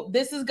 So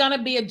this is going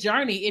to be a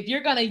journey. If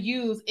you're going to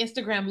use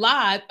Instagram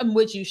Live,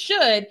 which you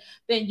should,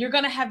 then you're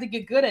going to have to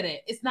get good at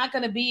it. It's not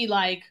going to be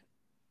like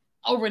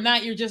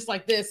overnight. You're just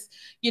like this,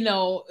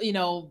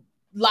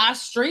 live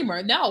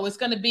streamer. No, it's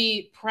going to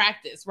be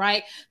practice,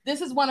 right? This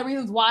is one of the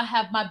reasons why I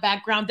have my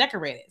background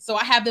decorated. So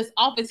I have this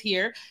office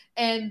here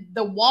and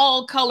the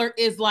wall color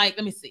is like,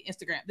 let me see,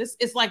 Instagram. This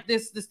is like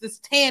this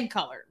tan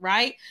color,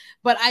 right?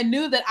 But I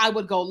knew that I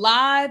would go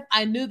live.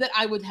 I knew that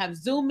I would have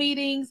Zoom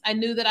meetings. I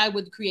knew that I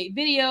would create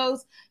videos.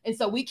 And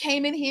so we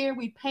came in here,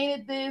 we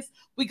painted this,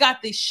 we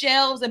got these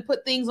shelves and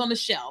put things on the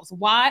shelves.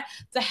 Why?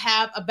 To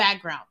have a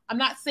background. I'm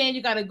not saying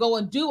you got to go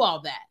and do all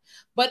that.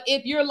 But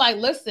if you're like,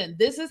 listen,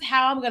 this is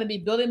how I'm going to be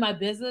building my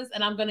business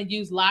and I'm going to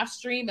use live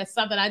stream as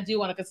something I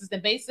do on a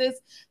consistent basis,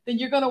 then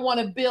you're going to want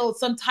to build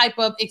some type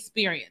of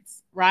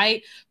experience,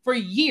 right? For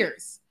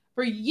years,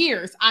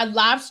 I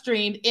live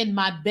streamed in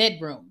my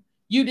bedroom.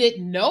 You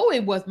didn't know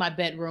it was my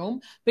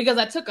bedroom because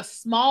I took a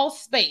small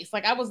space.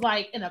 Like I was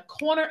like in a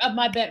corner of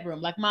my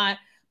bedroom. Like my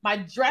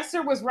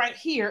dresser was right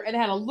here and it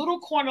had a little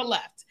corner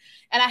left.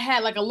 And I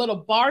had like a little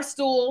bar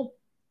stool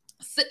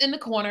sitting in the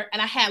corner and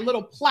I had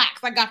little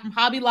plaques I got from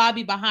Hobby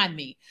Lobby behind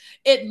me.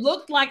 It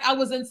looked like I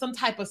was in some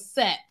type of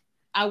set.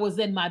 I was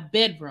in my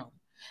bedroom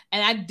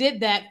and I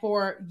did that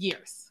for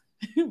years,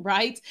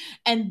 right?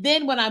 And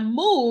then when I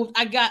moved,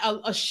 I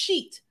got a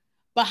sheet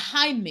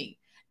behind me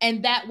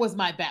and that was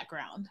my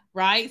background,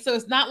 right? So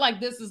it's not like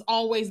this has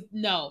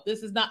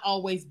not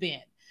always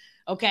been.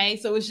 Okay,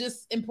 so it's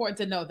just important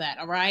to know that.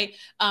 All right,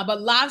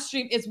 but live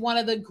stream is one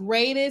of the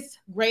greatest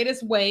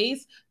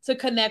ways to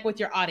connect with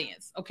your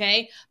audience.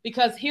 Okay,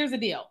 because here's the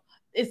deal: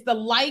 it's the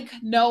like,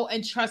 know,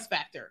 and trust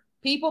factor.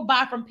 People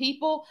buy from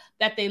people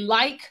that they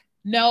like,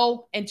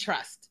 know, and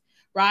trust.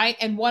 Right,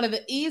 and one of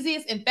the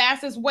easiest and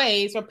fastest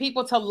ways for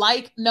people to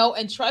like, know,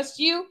 and trust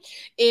you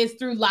is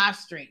through live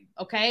stream.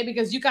 Okay,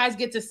 because you guys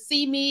get to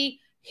see me,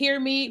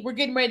 hear me. We're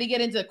getting ready to get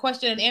into the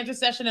question and answer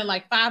session in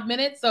like 5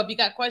 minutes. So if you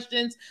got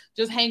questions,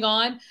 just hang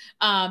on.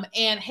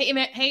 And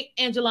hey,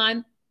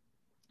 Angeline.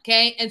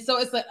 Okay. And so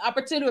it's an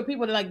opportunity for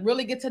people to like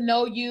really get to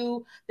know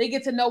you. They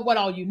get to know what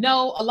all you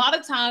know. A lot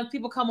of times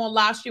people come on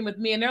live stream with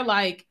me and they're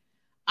like,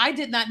 I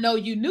did not know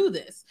you knew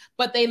this,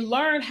 but they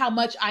learn how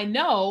much I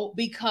know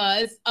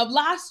because of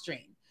live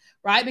stream,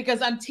 right?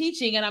 Because I'm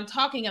teaching and I'm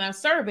talking and I'm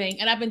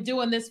serving and I've been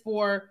doing this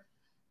for,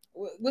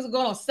 what's it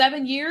going on,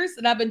 7 years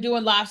that I've been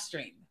doing live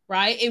stream.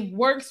 Right? It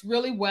works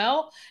really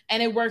well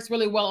and it works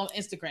really well on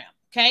Instagram.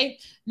 Okay.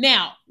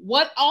 Now,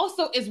 what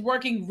also is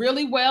working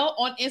really well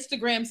on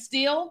Instagram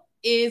still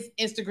is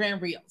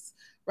Instagram Reels.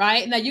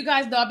 Right? Now, you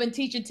guys know I've been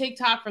teaching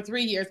TikTok for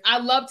 3 years. I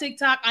love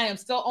TikTok. I am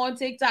still on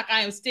TikTok.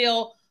 I am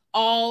still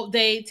all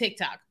day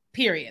TikTok,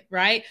 period.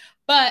 Right?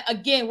 But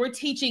again, we're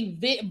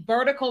teaching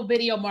vertical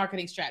video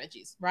marketing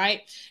strategies.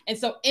 Right? And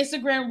so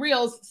Instagram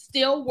Reels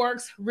still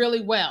works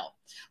really well.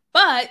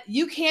 But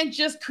you can't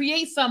just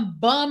create some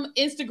bum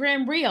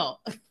Instagram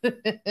reel.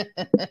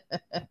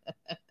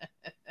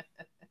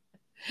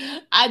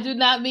 I do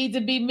not mean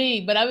to be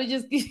mean, but I would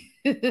just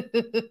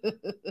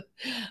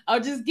I'll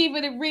just keep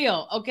it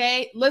real,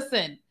 okay?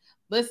 Listen.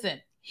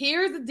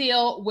 Here's the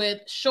deal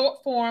with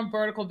short form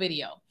vertical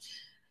video.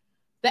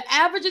 The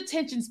average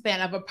attention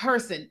span of a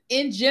person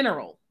in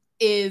general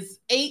is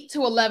 8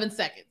 to 11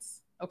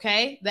 seconds.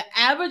 Okay. The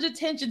average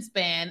attention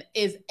span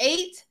is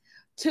 8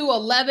 to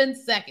 11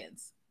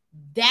 seconds.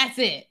 That's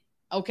it.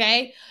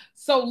 Okay.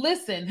 So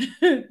listen,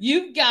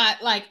 you've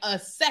got like a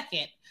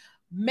second,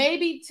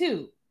 maybe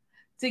two,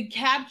 to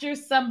capture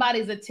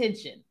somebody's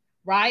attention,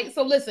 right?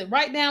 So listen,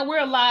 right now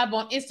we're live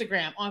on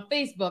Instagram, on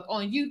Facebook,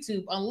 on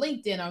YouTube, on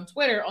LinkedIn, on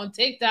Twitter, on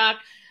TikTok,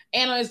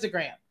 and on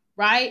Instagram,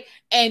 right?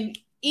 And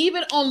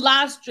even on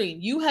live stream,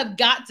 you have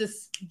got to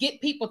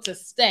get people to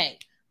stay,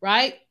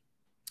 right?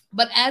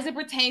 But as it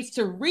pertains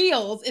to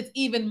Reels, it's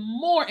even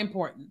more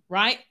important,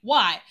 right?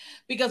 Why?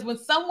 Because when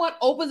someone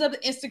opens up the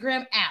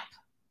Instagram app,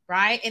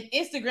 right, and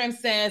Instagram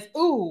says,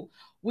 ooh,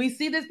 we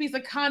see this piece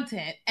of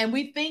content and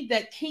we think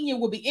that Kenya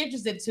will be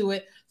interested to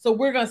it, so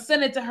we're going to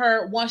send it to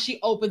her once she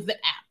opens the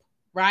app,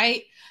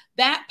 right?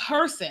 That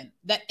person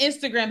that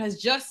Instagram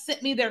has just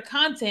sent me their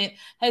content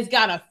has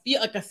got to feel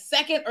like a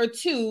second or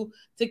two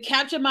to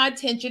capture my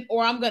attention,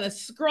 or I'm going to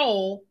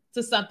scroll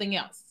to something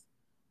else,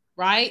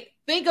 right?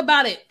 Think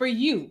about it for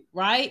you,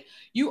 right?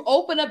 You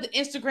open up the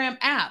Instagram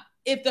app.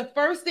 If the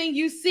first thing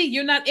you see,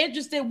 you're not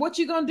interested, what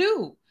you going to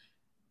do?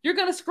 You're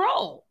going to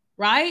scroll,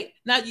 right?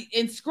 Now,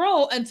 and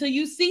scroll until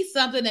you see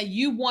something that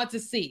you want to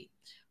see,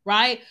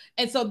 right?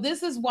 And so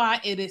this is why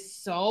it is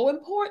so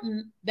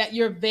important that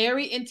you're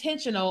very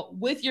intentional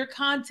with your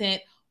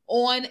content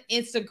on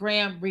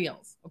Instagram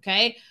Reels,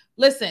 okay?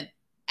 Listen,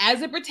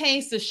 as it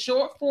pertains to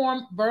short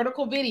form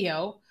vertical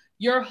video,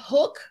 your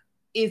hook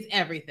is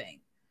everything,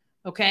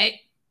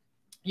 okay?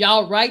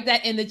 Y'all write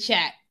that in the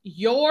chat.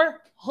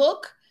 Your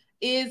hook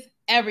is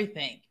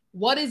everything.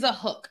 What is a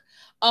hook?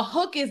 A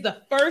hook is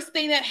the first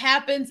thing that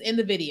happens in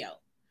the video.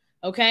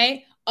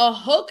 Okay? A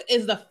hook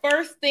is the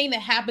first thing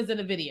that happens in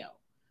the video,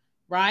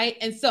 right?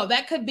 And so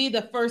that could be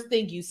the first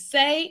thing you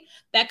say.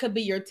 That could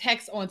be your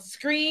text on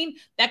screen.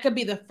 That could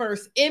be the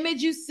first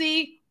image you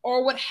see,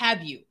 or what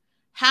have you.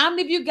 How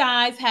many of you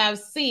guys have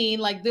seen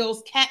like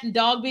those cat and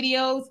dog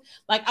videos?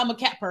 Like, I'm a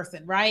cat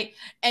person, right?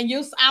 And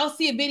I'll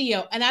see a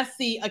video and I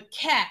see a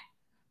cat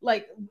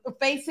like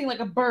facing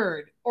like a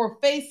bird or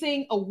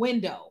facing a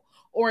window,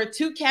 or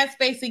two cats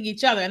facing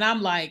each other. And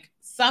I'm like,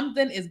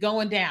 something is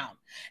going down.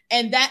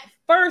 And that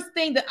first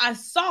thing that I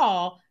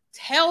saw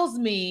tells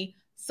me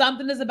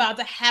something is about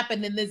to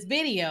happen in this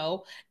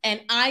video, and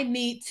I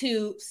need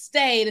to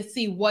stay to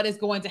see what is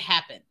going to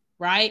happen,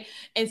 right?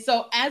 And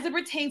so as it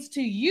pertains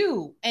to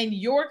you and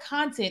your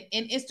content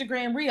in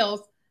Instagram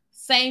Reels,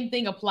 same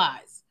thing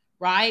applies,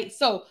 right?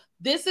 So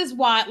this is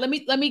why, let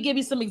me give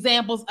you some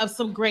examples of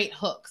some great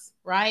hooks,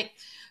 right?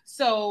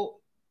 So,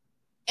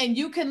 and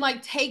you can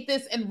like take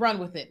this and run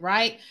with it,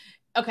 right?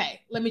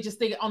 Okay, let me just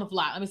think on the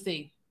fly. Let me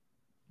see.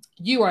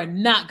 You are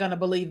not going to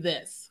believe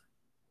this.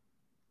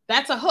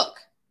 That's a hook,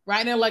 right?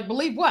 And they're like,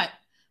 believe what?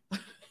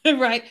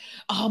 Right?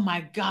 Oh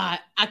my God,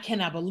 I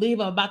cannot believe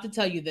I'm about to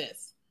tell you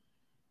this,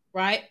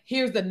 right?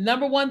 Here's the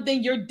number one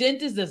thing your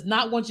dentist does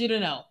not want you to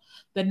know.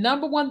 The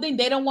number one thing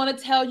they don't want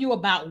to tell you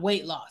about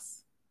weight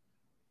loss,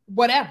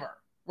 whatever,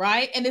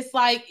 right? And it's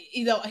like,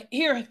 you know,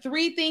 here are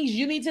 3 things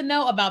you need to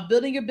know about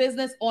building your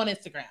business on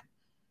Instagram.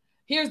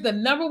 Here's the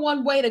number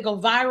one way to go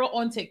viral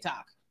on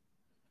TikTok.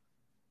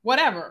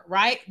 Whatever,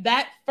 right?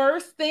 That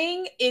first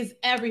thing is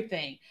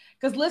everything.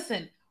 Because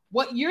listen,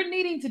 what you're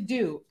needing to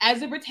do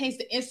as it pertains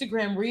to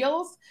Instagram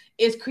Reels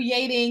is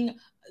creating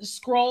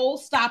scroll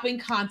stopping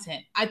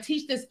content. I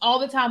teach this all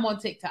the time on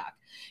TikTok.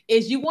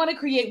 Is you want to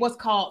create what's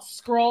called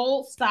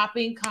scroll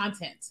stopping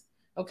content.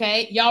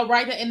 Okay, y'all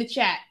write that in the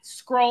chat.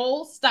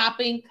 Scroll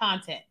stopping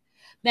content.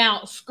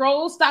 Now,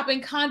 scroll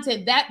stopping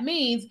content, that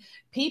means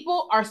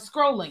people are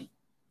scrolling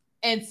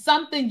and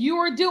something you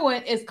are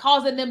doing is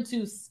causing them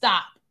to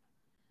stop.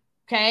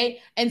 Okay.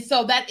 And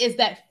so that is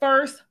that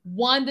first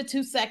 1 to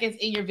 2 seconds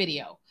in your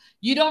video.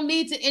 You don't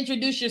need to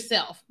introduce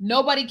yourself.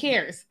 Nobody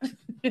cares.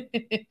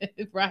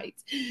 Right.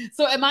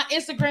 So in my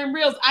Instagram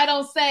Reels, I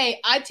don't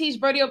say I teach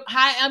vertical.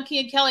 Hi, I'm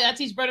Kenya Kelly. I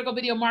teach vertical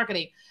video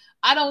marketing.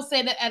 I don't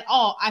say that at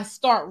all. I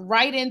start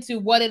right into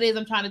what it is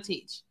I'm trying to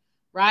teach.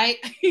 Right.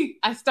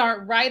 I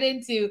start right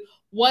into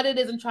what it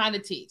is I'm trying to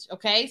teach.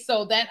 Okay.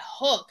 So that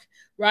hook,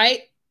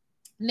 right?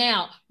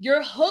 Now,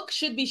 your hook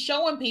should be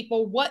showing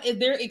people what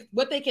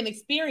they can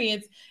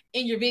experience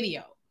in your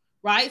video,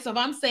 right? So if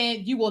I'm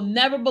saying you will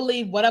never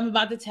believe what I'm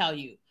about to tell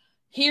you,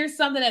 here's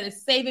something that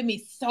is saving me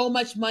so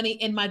much money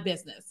in my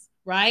business,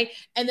 right?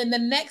 And then the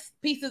next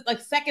pieces,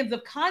 like seconds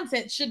of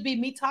content, should be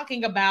me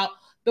talking about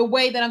the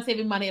way that I'm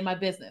saving money in my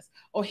business.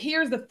 Or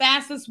here's the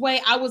fastest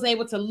way I was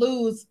able to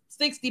lose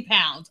 60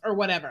 pounds or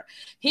whatever.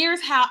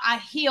 Here's how I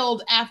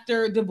healed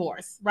after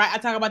divorce, right? I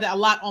talk about that a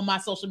lot on my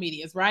social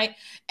medias, right?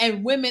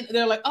 And women,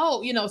 they're like,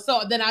 oh, you know,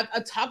 so then I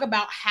talk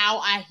about how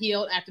I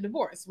healed after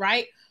divorce,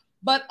 right?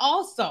 But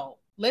also,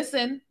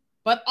 listen,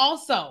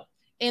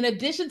 in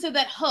addition to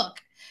that hook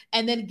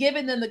and then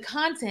giving them the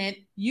content,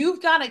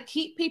 you've got to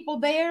keep people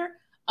there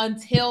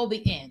until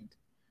the end,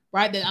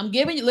 right? That I'm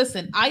giving you,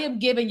 listen, I am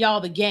giving y'all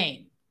the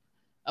game.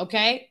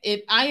 Okay,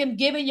 if I am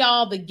giving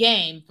y'all the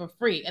game for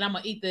free, and I'm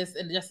gonna eat this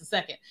in just a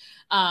second,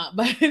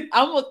 but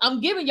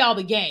I'm giving y'all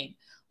the game.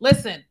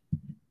 Listen,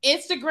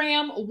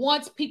 Instagram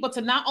wants people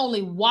to not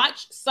only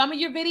watch some of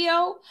your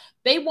video,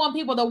 they want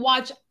people to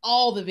watch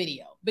all the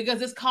video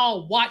because it's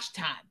called watch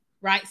time,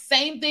 right?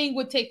 Same thing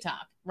with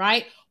TikTok,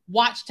 right?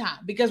 Watch time.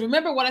 Because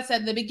remember what I said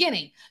in the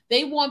beginning,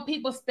 they want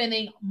people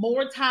spending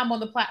more time on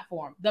the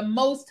platform, the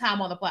most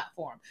time on the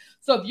platform.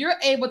 So if you're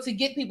able to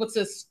get people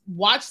to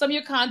watch some of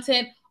your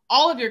content,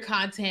 all of your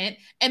content,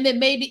 and then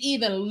maybe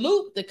even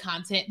loop the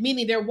content,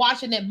 meaning they're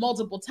watching it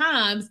multiple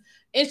times,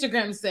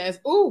 Instagram says,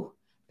 ooh,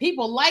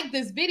 people like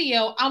this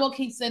video, I'm gonna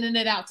keep sending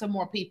it out to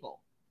more people.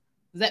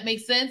 Does that make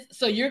sense?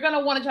 So you're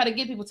gonna want to try to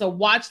get people to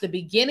watch the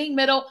beginning,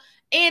 middle,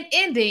 and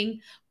ending,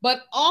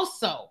 but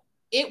also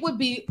it would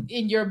be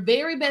in your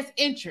very best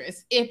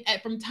interest if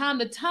from time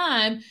to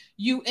time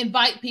you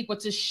invite people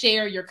to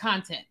share your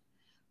content,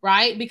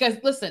 right? Because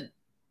listen,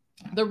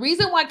 the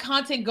reason why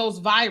content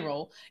goes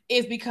viral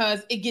is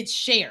because it gets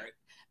shared.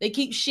 They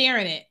keep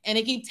sharing it and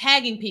they keep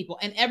tagging people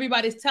and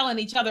everybody's telling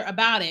each other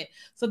about it.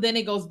 So then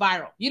it goes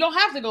viral. You don't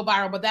have to go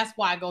viral, but that's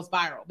why it goes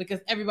viral because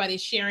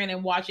everybody's sharing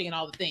and watching and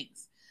all the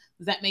things.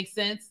 Does that make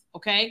sense?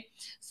 Okay.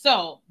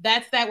 So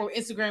that's that with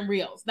Instagram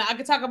Reels. Now I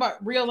could talk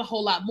about Reels a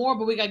whole lot more,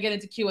 but we got to get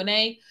into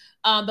Q&A.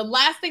 The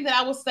last thing that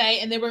I will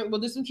say, and then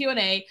we'll do some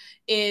Q&A,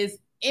 is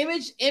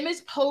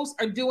image posts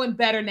are doing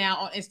better now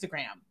on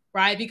Instagram.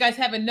 Right? If you guys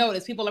haven't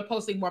noticed, people are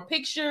posting more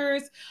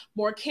pictures,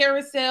 more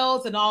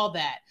carousels, and all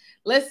that.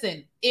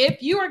 Listen,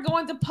 if you are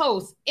going to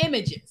post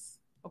images,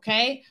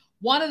 okay,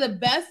 one of the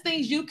best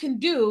things you can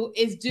do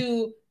is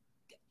do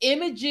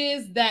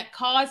images that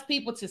cause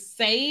people to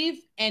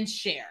save and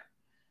share,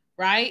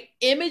 right?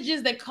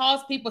 Images that cause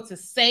people to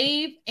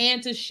save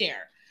and to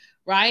share,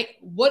 right?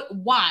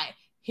 Why?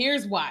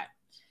 Here's why.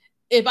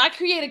 If I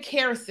create a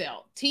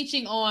carousel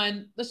teaching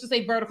on, let's just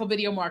say vertical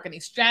video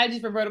marketing,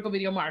 strategies for vertical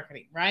video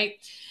marketing, right?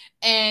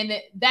 And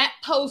that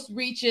post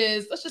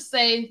reaches, let's just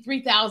say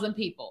 3,000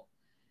 people.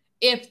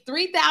 If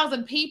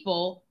 3,000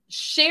 people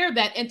share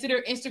that into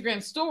their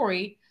Instagram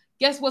story,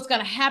 guess what's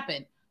going to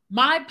happen?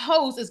 My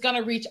post is going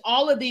to reach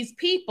all of these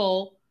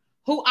people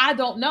who I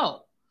don't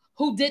know,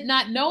 who did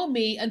not know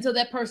me until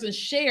that person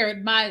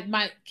shared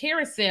my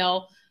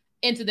carousel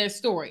into their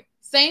story.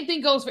 Same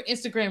thing goes for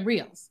Instagram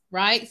Reels,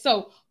 right?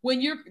 So when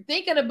you're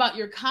thinking about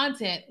your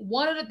content,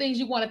 one of the things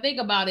you want to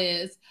think about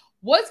is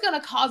what's going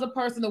to cause a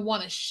person to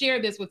want to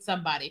share this with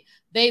somebody.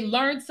 They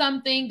learned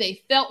something,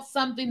 they felt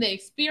something, they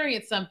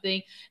experienced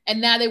something,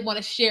 and now they want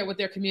to share it with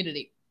their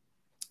community.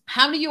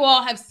 How many of you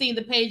all have seen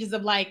the pages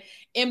of like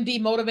MD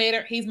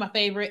Motivator? He's my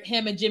favorite,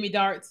 him and Jimmy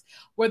Darts,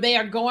 where they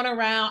are going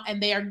around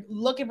and they are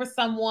looking for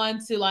someone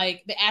to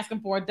like, they ask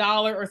them for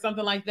 $1 or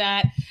something like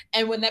that.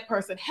 And when that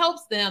person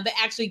helps them, they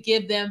actually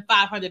give them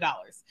 $500,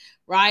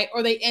 right?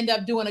 Or they end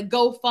up doing a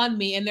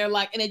GoFundMe and they're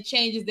like, and it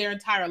changes their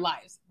entire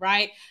lives,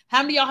 right?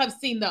 How many of y'all have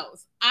seen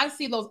those? I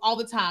see those all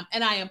the time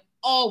and I am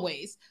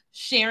always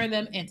sharing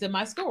them into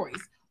my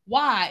stories.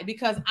 Why?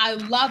 Because I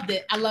loved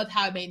it. I loved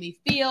how it made me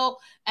feel.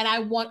 And I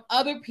want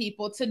other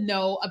people to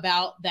know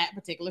about that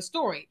particular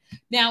story.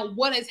 Now,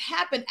 what has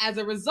happened as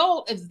a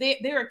result is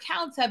their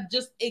accounts have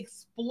just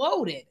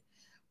exploded,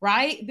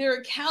 right? Their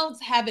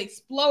accounts have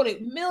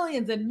exploded.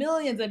 Millions and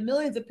millions and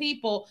millions of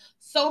people,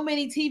 so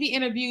many TV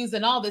interviews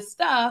and all this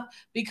stuff,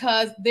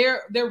 because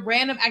their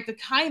random act of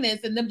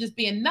kindness and them just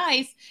being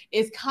nice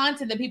is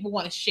content that people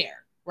want to share.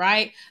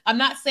 Right? I'm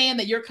not saying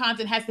that your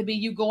content has to be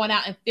you going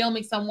out and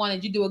filming someone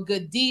and you do a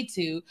good deed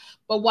to,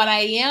 but what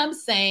I am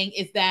saying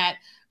is that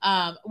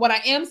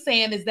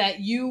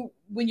you,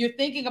 when you're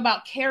thinking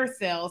about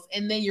carousels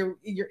and then your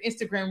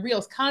Instagram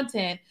Reels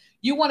content,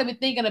 you want to be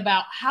thinking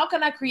about how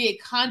can I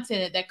create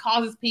content that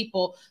causes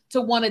people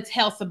to want to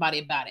tell somebody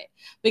about it?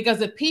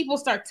 Because if people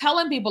start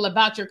telling people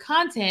about your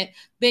content,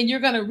 then you're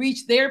going to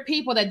reach their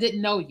people that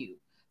didn't know you.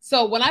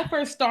 So when I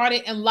first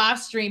started in live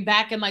stream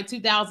back in like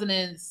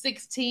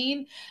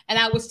 2016, and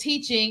I was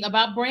teaching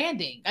about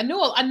branding,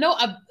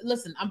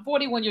 listen, I'm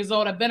 41 years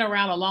old. I've been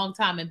around a long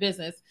time in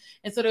business.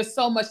 And so there's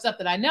so much stuff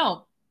that I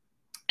know.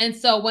 And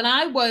so when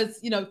I was,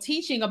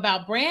 teaching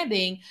about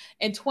branding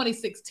in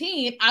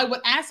 2016, I would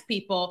ask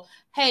people,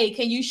 hey,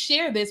 can you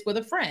share this with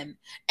a friend?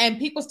 And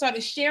people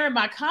started sharing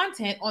my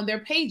content on their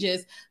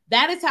pages.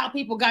 That is how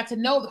people got to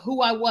know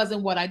who I was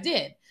and what I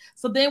did.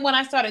 So then when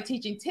I started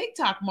teaching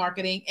TikTok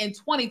marketing in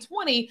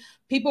 2020,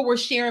 people were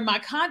sharing my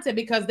content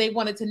because they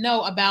wanted to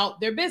know about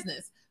their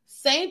business.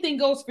 Same thing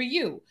goes for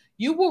you.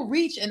 You will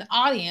reach an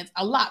audience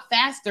a lot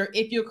faster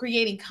if you're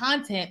creating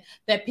content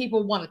that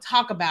people want to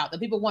talk about, that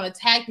people want to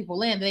tag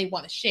people in, that they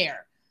want to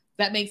share.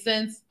 Does that make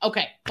sense?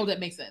 Okay. Oh,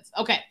 that makes sense.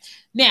 Okay.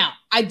 Now,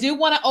 I do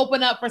want to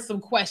open up for some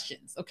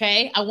questions.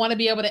 Okay. I want to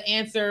be able to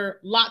answer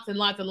lots and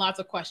lots and lots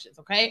of questions.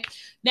 Okay.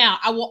 Now,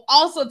 I will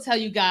also tell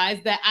you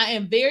guys that I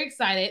am very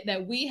excited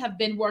that we have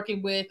been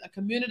working with a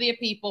community of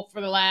people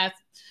for the last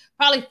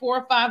probably 4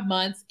 or 5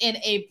 months in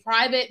a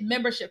private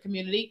membership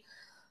community.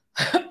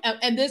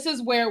 And this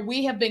is where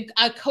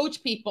I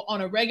coach people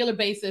on a regular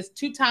basis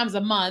 2 times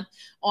a month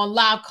on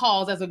live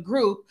calls as a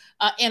group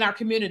in our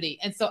community.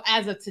 And so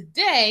as of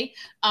today,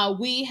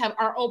 we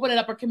are opening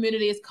up our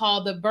community. It's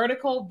called the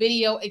Vertical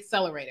Video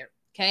Accelerator.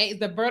 Okay, it's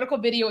the Vertical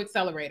Video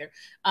Accelerator.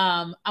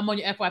 I'm on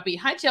your FYP.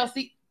 Hi,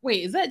 Chelsea.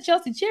 Wait, is that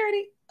Chelsea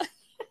Charity?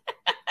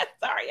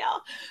 Sorry,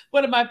 y'all.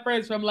 One of my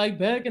friends from like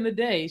back in the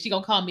day. She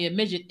gonna call me a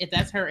midget if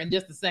that's her in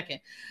just a second.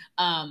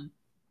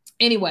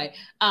 Anyway,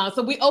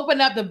 so we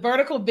opened up the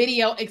Vertical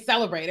Video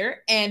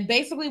Accelerator, and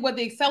basically what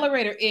the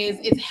accelerator is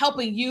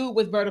helping you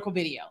with vertical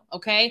video.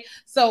 Okay,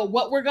 so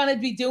what we're going to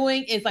be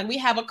doing is like we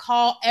have a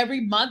call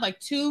every month, like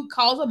 2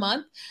 calls a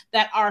month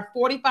that are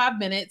 45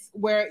 minutes,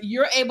 where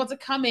you're able to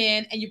come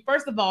in and you,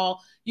 first of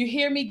all, you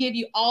hear me give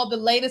you all the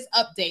latest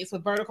updates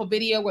with vertical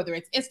video, whether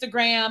it's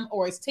Instagram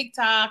or it's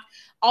TikTok,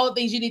 all the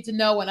things you need to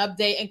know and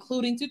update,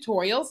 including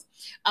tutorials.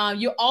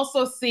 You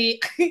also see,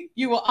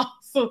 you will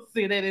also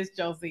see, that is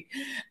Chelsea.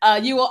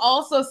 You will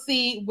also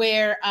see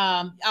where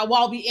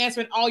I'll be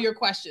answering all your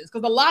questions.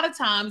 Because a lot of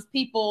times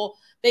people,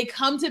 they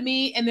come to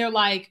me and they're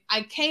like,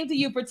 I came to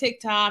you for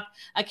TikTok.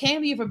 I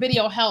came to you for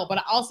video help, but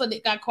I also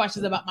got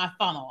questions about my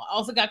funnel. I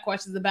also got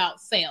questions about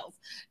sales.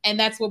 And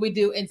that's what we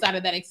do inside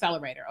of that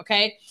accelerator.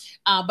 Okay.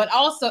 But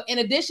also, in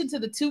addition to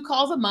the 2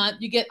 calls a month,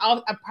 you get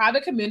a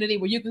private community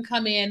where you can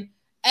come in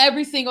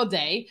every single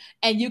day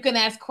and you can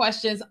ask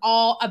questions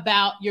all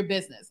about your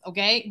business.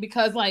 Okay.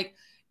 Because like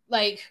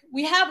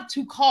we have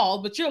 2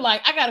 calls, but you're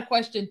like, I got a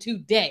question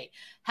today.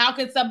 How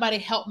can somebody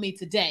help me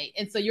today?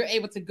 And so you're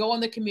able to go in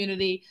the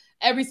community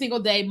every single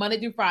day, Monday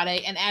through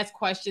Friday, and ask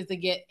questions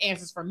and get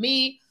answers from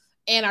me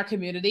and our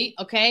community.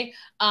 Okay.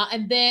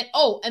 And then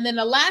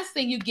the last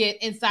thing you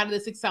get inside of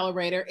this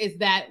accelerator is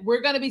that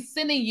we're going to be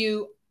sending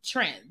you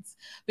trends,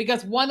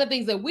 because one of the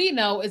things that we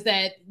know is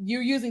that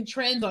you're using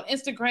trends on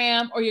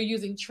Instagram or you're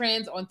using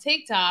trends on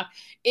TikTok.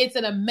 It's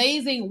an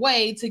amazing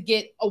way to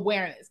get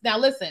awareness. Now,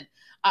 listen,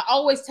 I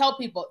always tell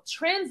people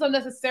trends don't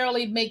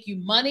necessarily make you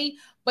money,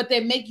 but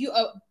they make you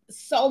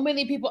so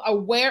many people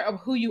aware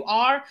of who you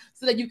are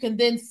so that you can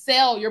then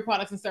sell your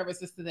products and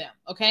services to them.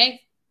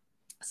 Okay.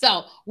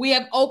 So we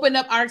have opened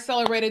up our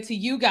accelerator to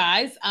you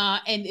guys,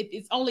 and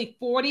it's only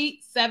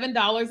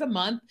 $47 a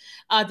month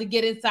to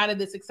get inside of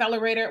this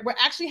accelerator. We're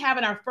actually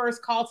having our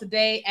first call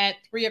today at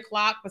 3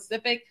 o'clock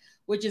Pacific,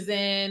 which is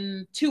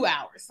in 2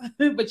 hours,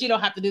 but you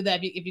don't have to do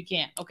that if you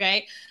can't.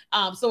 Okay.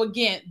 So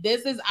again,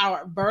 this is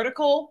our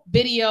Vertical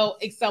Video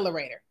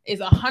Accelerator.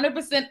 It's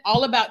 100%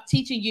 all about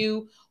teaching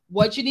you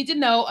what you need to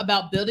know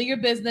about building your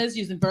business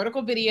using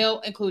vertical video,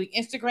 including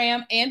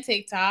Instagram and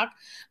TikTok,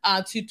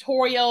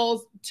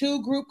 tutorials,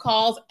 2 group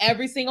calls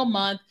every single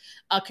month,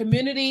 a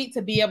community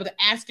to be able to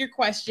ask your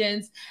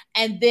questions.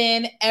 And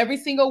then every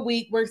single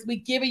week, we're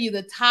giving you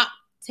the top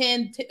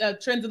 10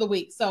 trends of the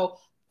week. So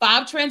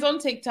 5 trends on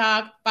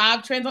TikTok,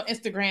 5 trends on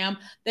Instagram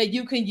that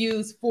you can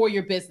use for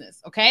your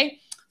business. Okay.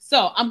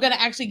 So I'm going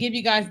to actually give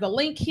you guys the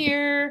link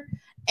here.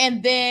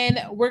 And then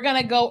we're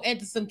going to go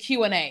into some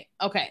Q&A.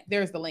 Okay,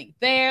 there's the link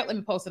there. Let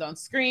me post it on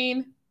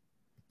screen.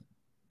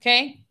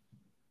 Okay.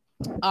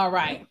 All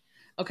right.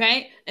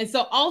 Okay. And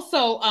so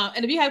also,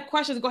 and if you have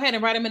questions, go ahead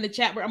and write them in the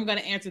chat where I'm going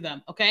to answer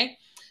them. Okay.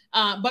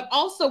 But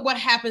also what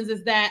happens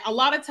is that a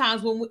lot of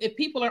times if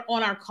people are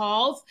on our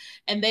calls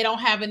and they don't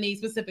have any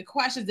specific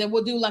questions, then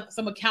we'll do like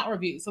some account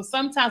reviews. So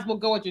sometimes we'll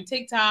go at your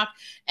TikTok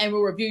and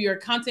we'll review your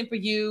content for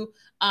you.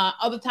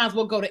 Other times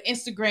we'll go to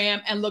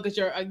Instagram and look at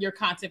your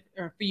content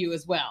for you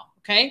as well.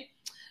 Okay.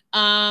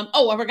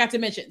 I forgot to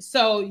mention.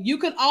 So you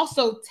can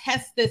also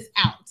test this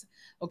out.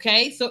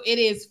 Okay. So it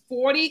is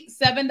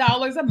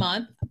 $47 a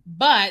month,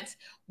 but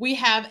we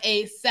have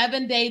a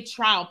 7-day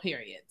trial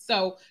period.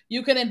 So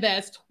you can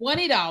invest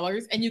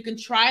 $20 and you can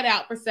try it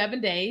out for 7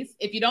 days.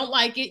 If you don't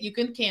like it, you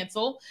can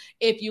cancel.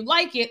 If you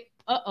like it,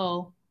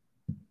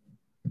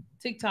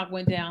 TikTok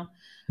went down.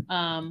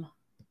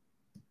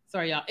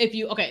 Sorry, y'all.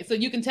 So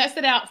you can test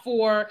it out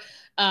for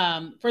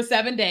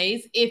 7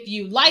 days. If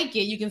you like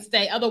it, you can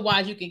stay.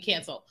 Otherwise, you can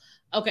cancel.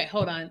 Okay,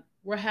 hold on.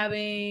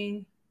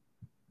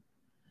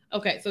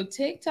 So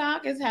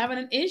TikTok is having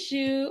an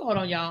issue. Hold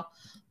on, y'all.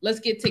 Let's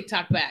get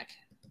TikTok back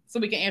so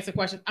we can answer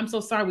questions. I'm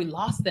so sorry we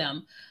lost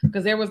them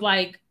because there was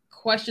like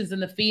questions in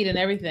the feed and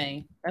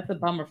everything. That's a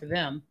bummer for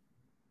them.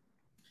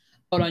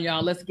 Hold on,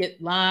 y'all. Let's get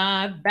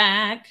live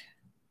back.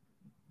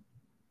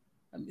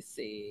 Let me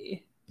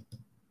see.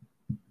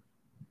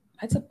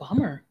 That's a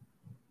bummer.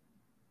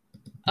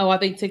 Oh, I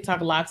think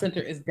TikTok Live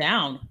Center is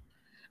down.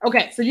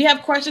 Okay, so you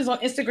have questions on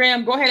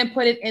Instagram. Go ahead and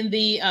put it in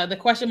the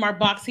question mark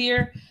box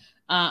here.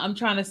 I'm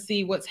trying to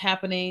see what's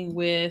happening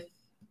with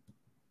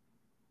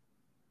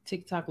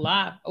TikTok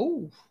Live.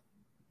 Oh,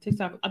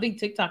 TikTok. I think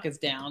TikTok is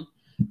down.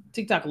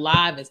 TikTok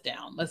Live is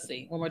down. Let's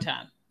see. One more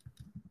time.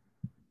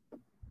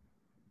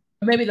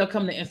 Maybe they'll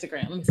come to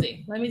Instagram.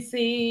 Let me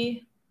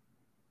see.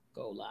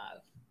 Go live.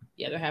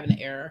 Yeah, they're having an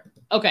error.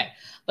 Okay,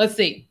 let's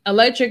see.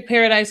 Electric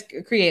Paradise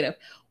Creative.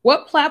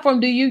 What platform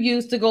do you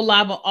use to go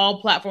live on all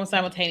platforms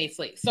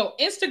simultaneously? So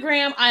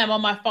Instagram, I am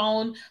on my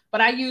phone,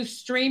 but I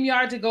use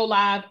StreamYard to go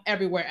live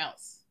everywhere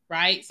else.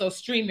 right? So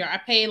StreamYard, I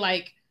pay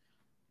like,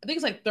 I think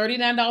it's like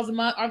 $39 a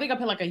month. Or I think I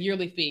pay like a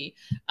yearly fee.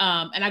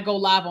 And I go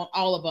live on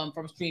all of them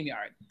from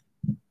StreamYard.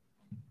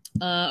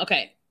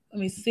 Okay, let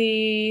me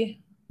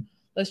see.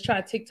 Let's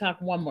try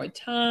TikTok one more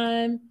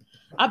time.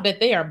 I bet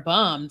they are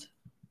bummed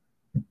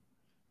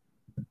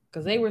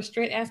because they were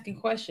straight asking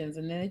questions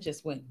and then it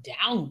just went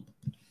down.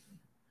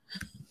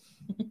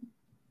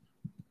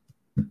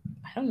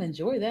 I don't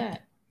enjoy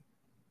that.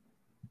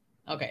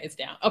 Okay, it's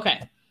down.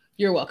 Okay,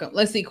 you're welcome.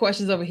 Let's see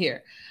questions over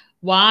here.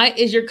 Why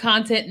is your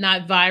content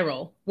not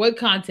viral? What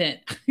content?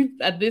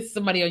 This is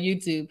somebody on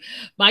YouTube.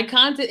 My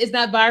content is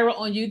not viral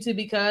on YouTube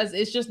because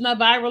it's just not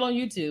viral on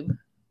YouTube.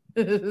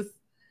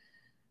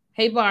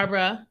 Hey,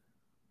 Barbara.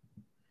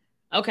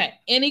 Okay,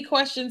 any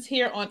questions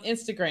here on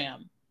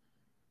Instagram?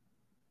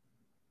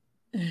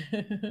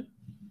 That's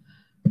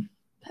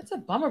a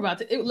bummer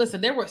about it.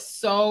 Listen, there were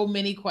so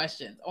many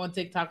questions on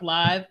TikTok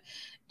Live,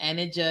 and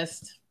it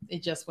just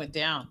went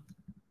down.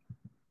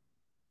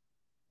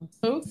 I'm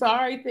so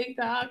sorry,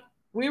 TikTok.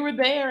 We were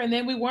there and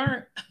then we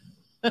weren't.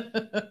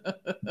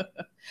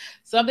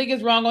 Something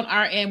is wrong on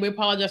our end. We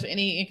apologize for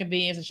any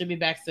inconvenience and should be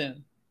back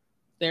soon.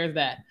 There's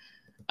that.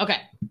 Okay.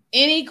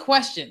 Any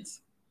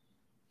questions?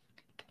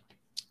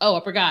 Oh,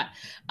 I forgot.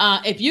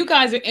 If you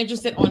guys are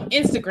interested on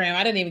Instagram,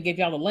 I didn't even give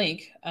y'all the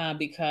link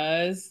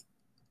because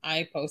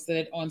I posted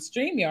it on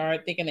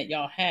StreamYard thinking that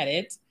y'all had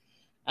it.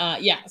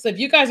 Yeah. So if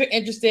you guys are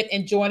interested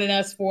in joining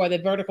us for the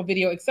Vertical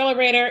Video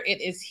Accelerator,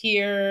 it is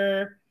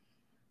here.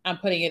 I'm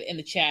putting it in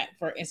the chat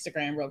for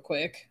Instagram real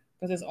quick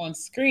because it's on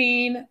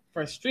screen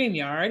for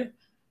StreamYard,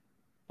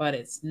 but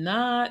it's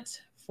not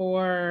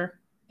for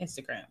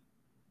Instagram.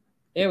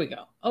 There we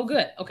go. Oh,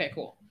 good. Okay,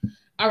 cool.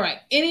 All right.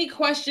 Any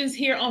questions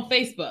here on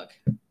Facebook?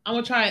 I'm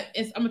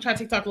gonna try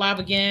TikTok Live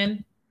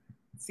again.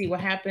 See what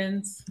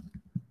happens.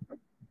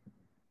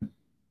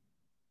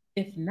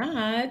 If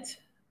not,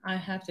 I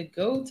have to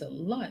go to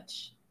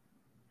lunch.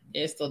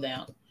 It's still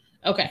down.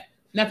 Okay,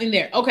 nothing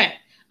there. Okay.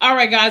 All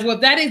right, guys. Well,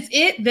 if that is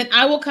it, then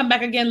I will come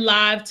back again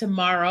live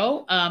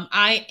tomorrow.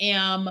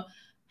 I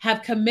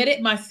have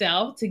committed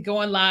myself to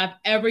going live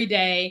every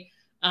day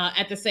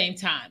at the same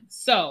time.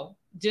 So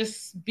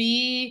just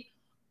be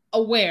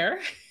aware.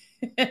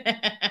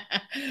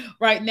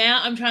 Right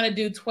now, I'm trying to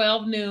do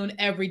 12 noon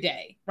every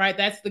day, right?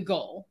 That's the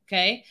goal.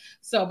 Okay.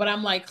 So, but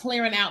I'm like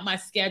clearing out my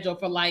schedule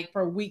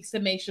for weeks to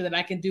make sure that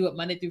I can do it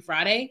Monday through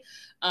Friday.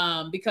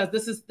 Because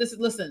this is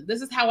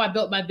how I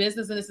built my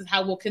business and this is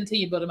how we'll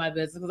continue building my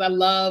business because I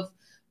love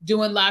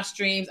doing live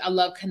streams. I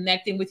love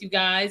connecting with you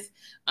guys.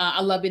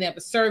 I love being able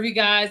to serve you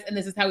guys. And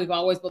this is how we've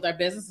always built our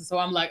business. And so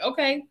I'm like,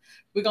 okay,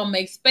 we're going to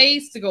make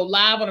space to go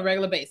live on a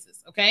regular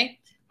basis. Okay.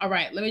 All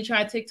right, let me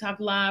try TikTok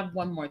Live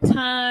one more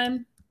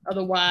time.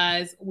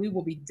 Otherwise, we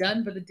will be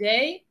done for the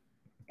day.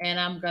 And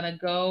I'm going to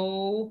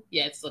go.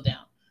 Yeah, it's still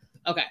down.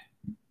 Okay.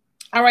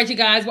 All right, you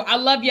guys. Well, I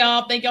love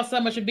y'all. Thank y'all so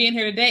much for being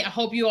here today. I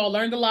hope you all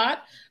learned a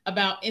lot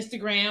about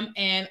Instagram.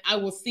 And I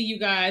will see you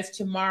guys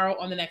tomorrow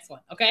on the next one.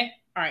 Okay?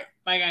 All right.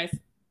 Bye, guys.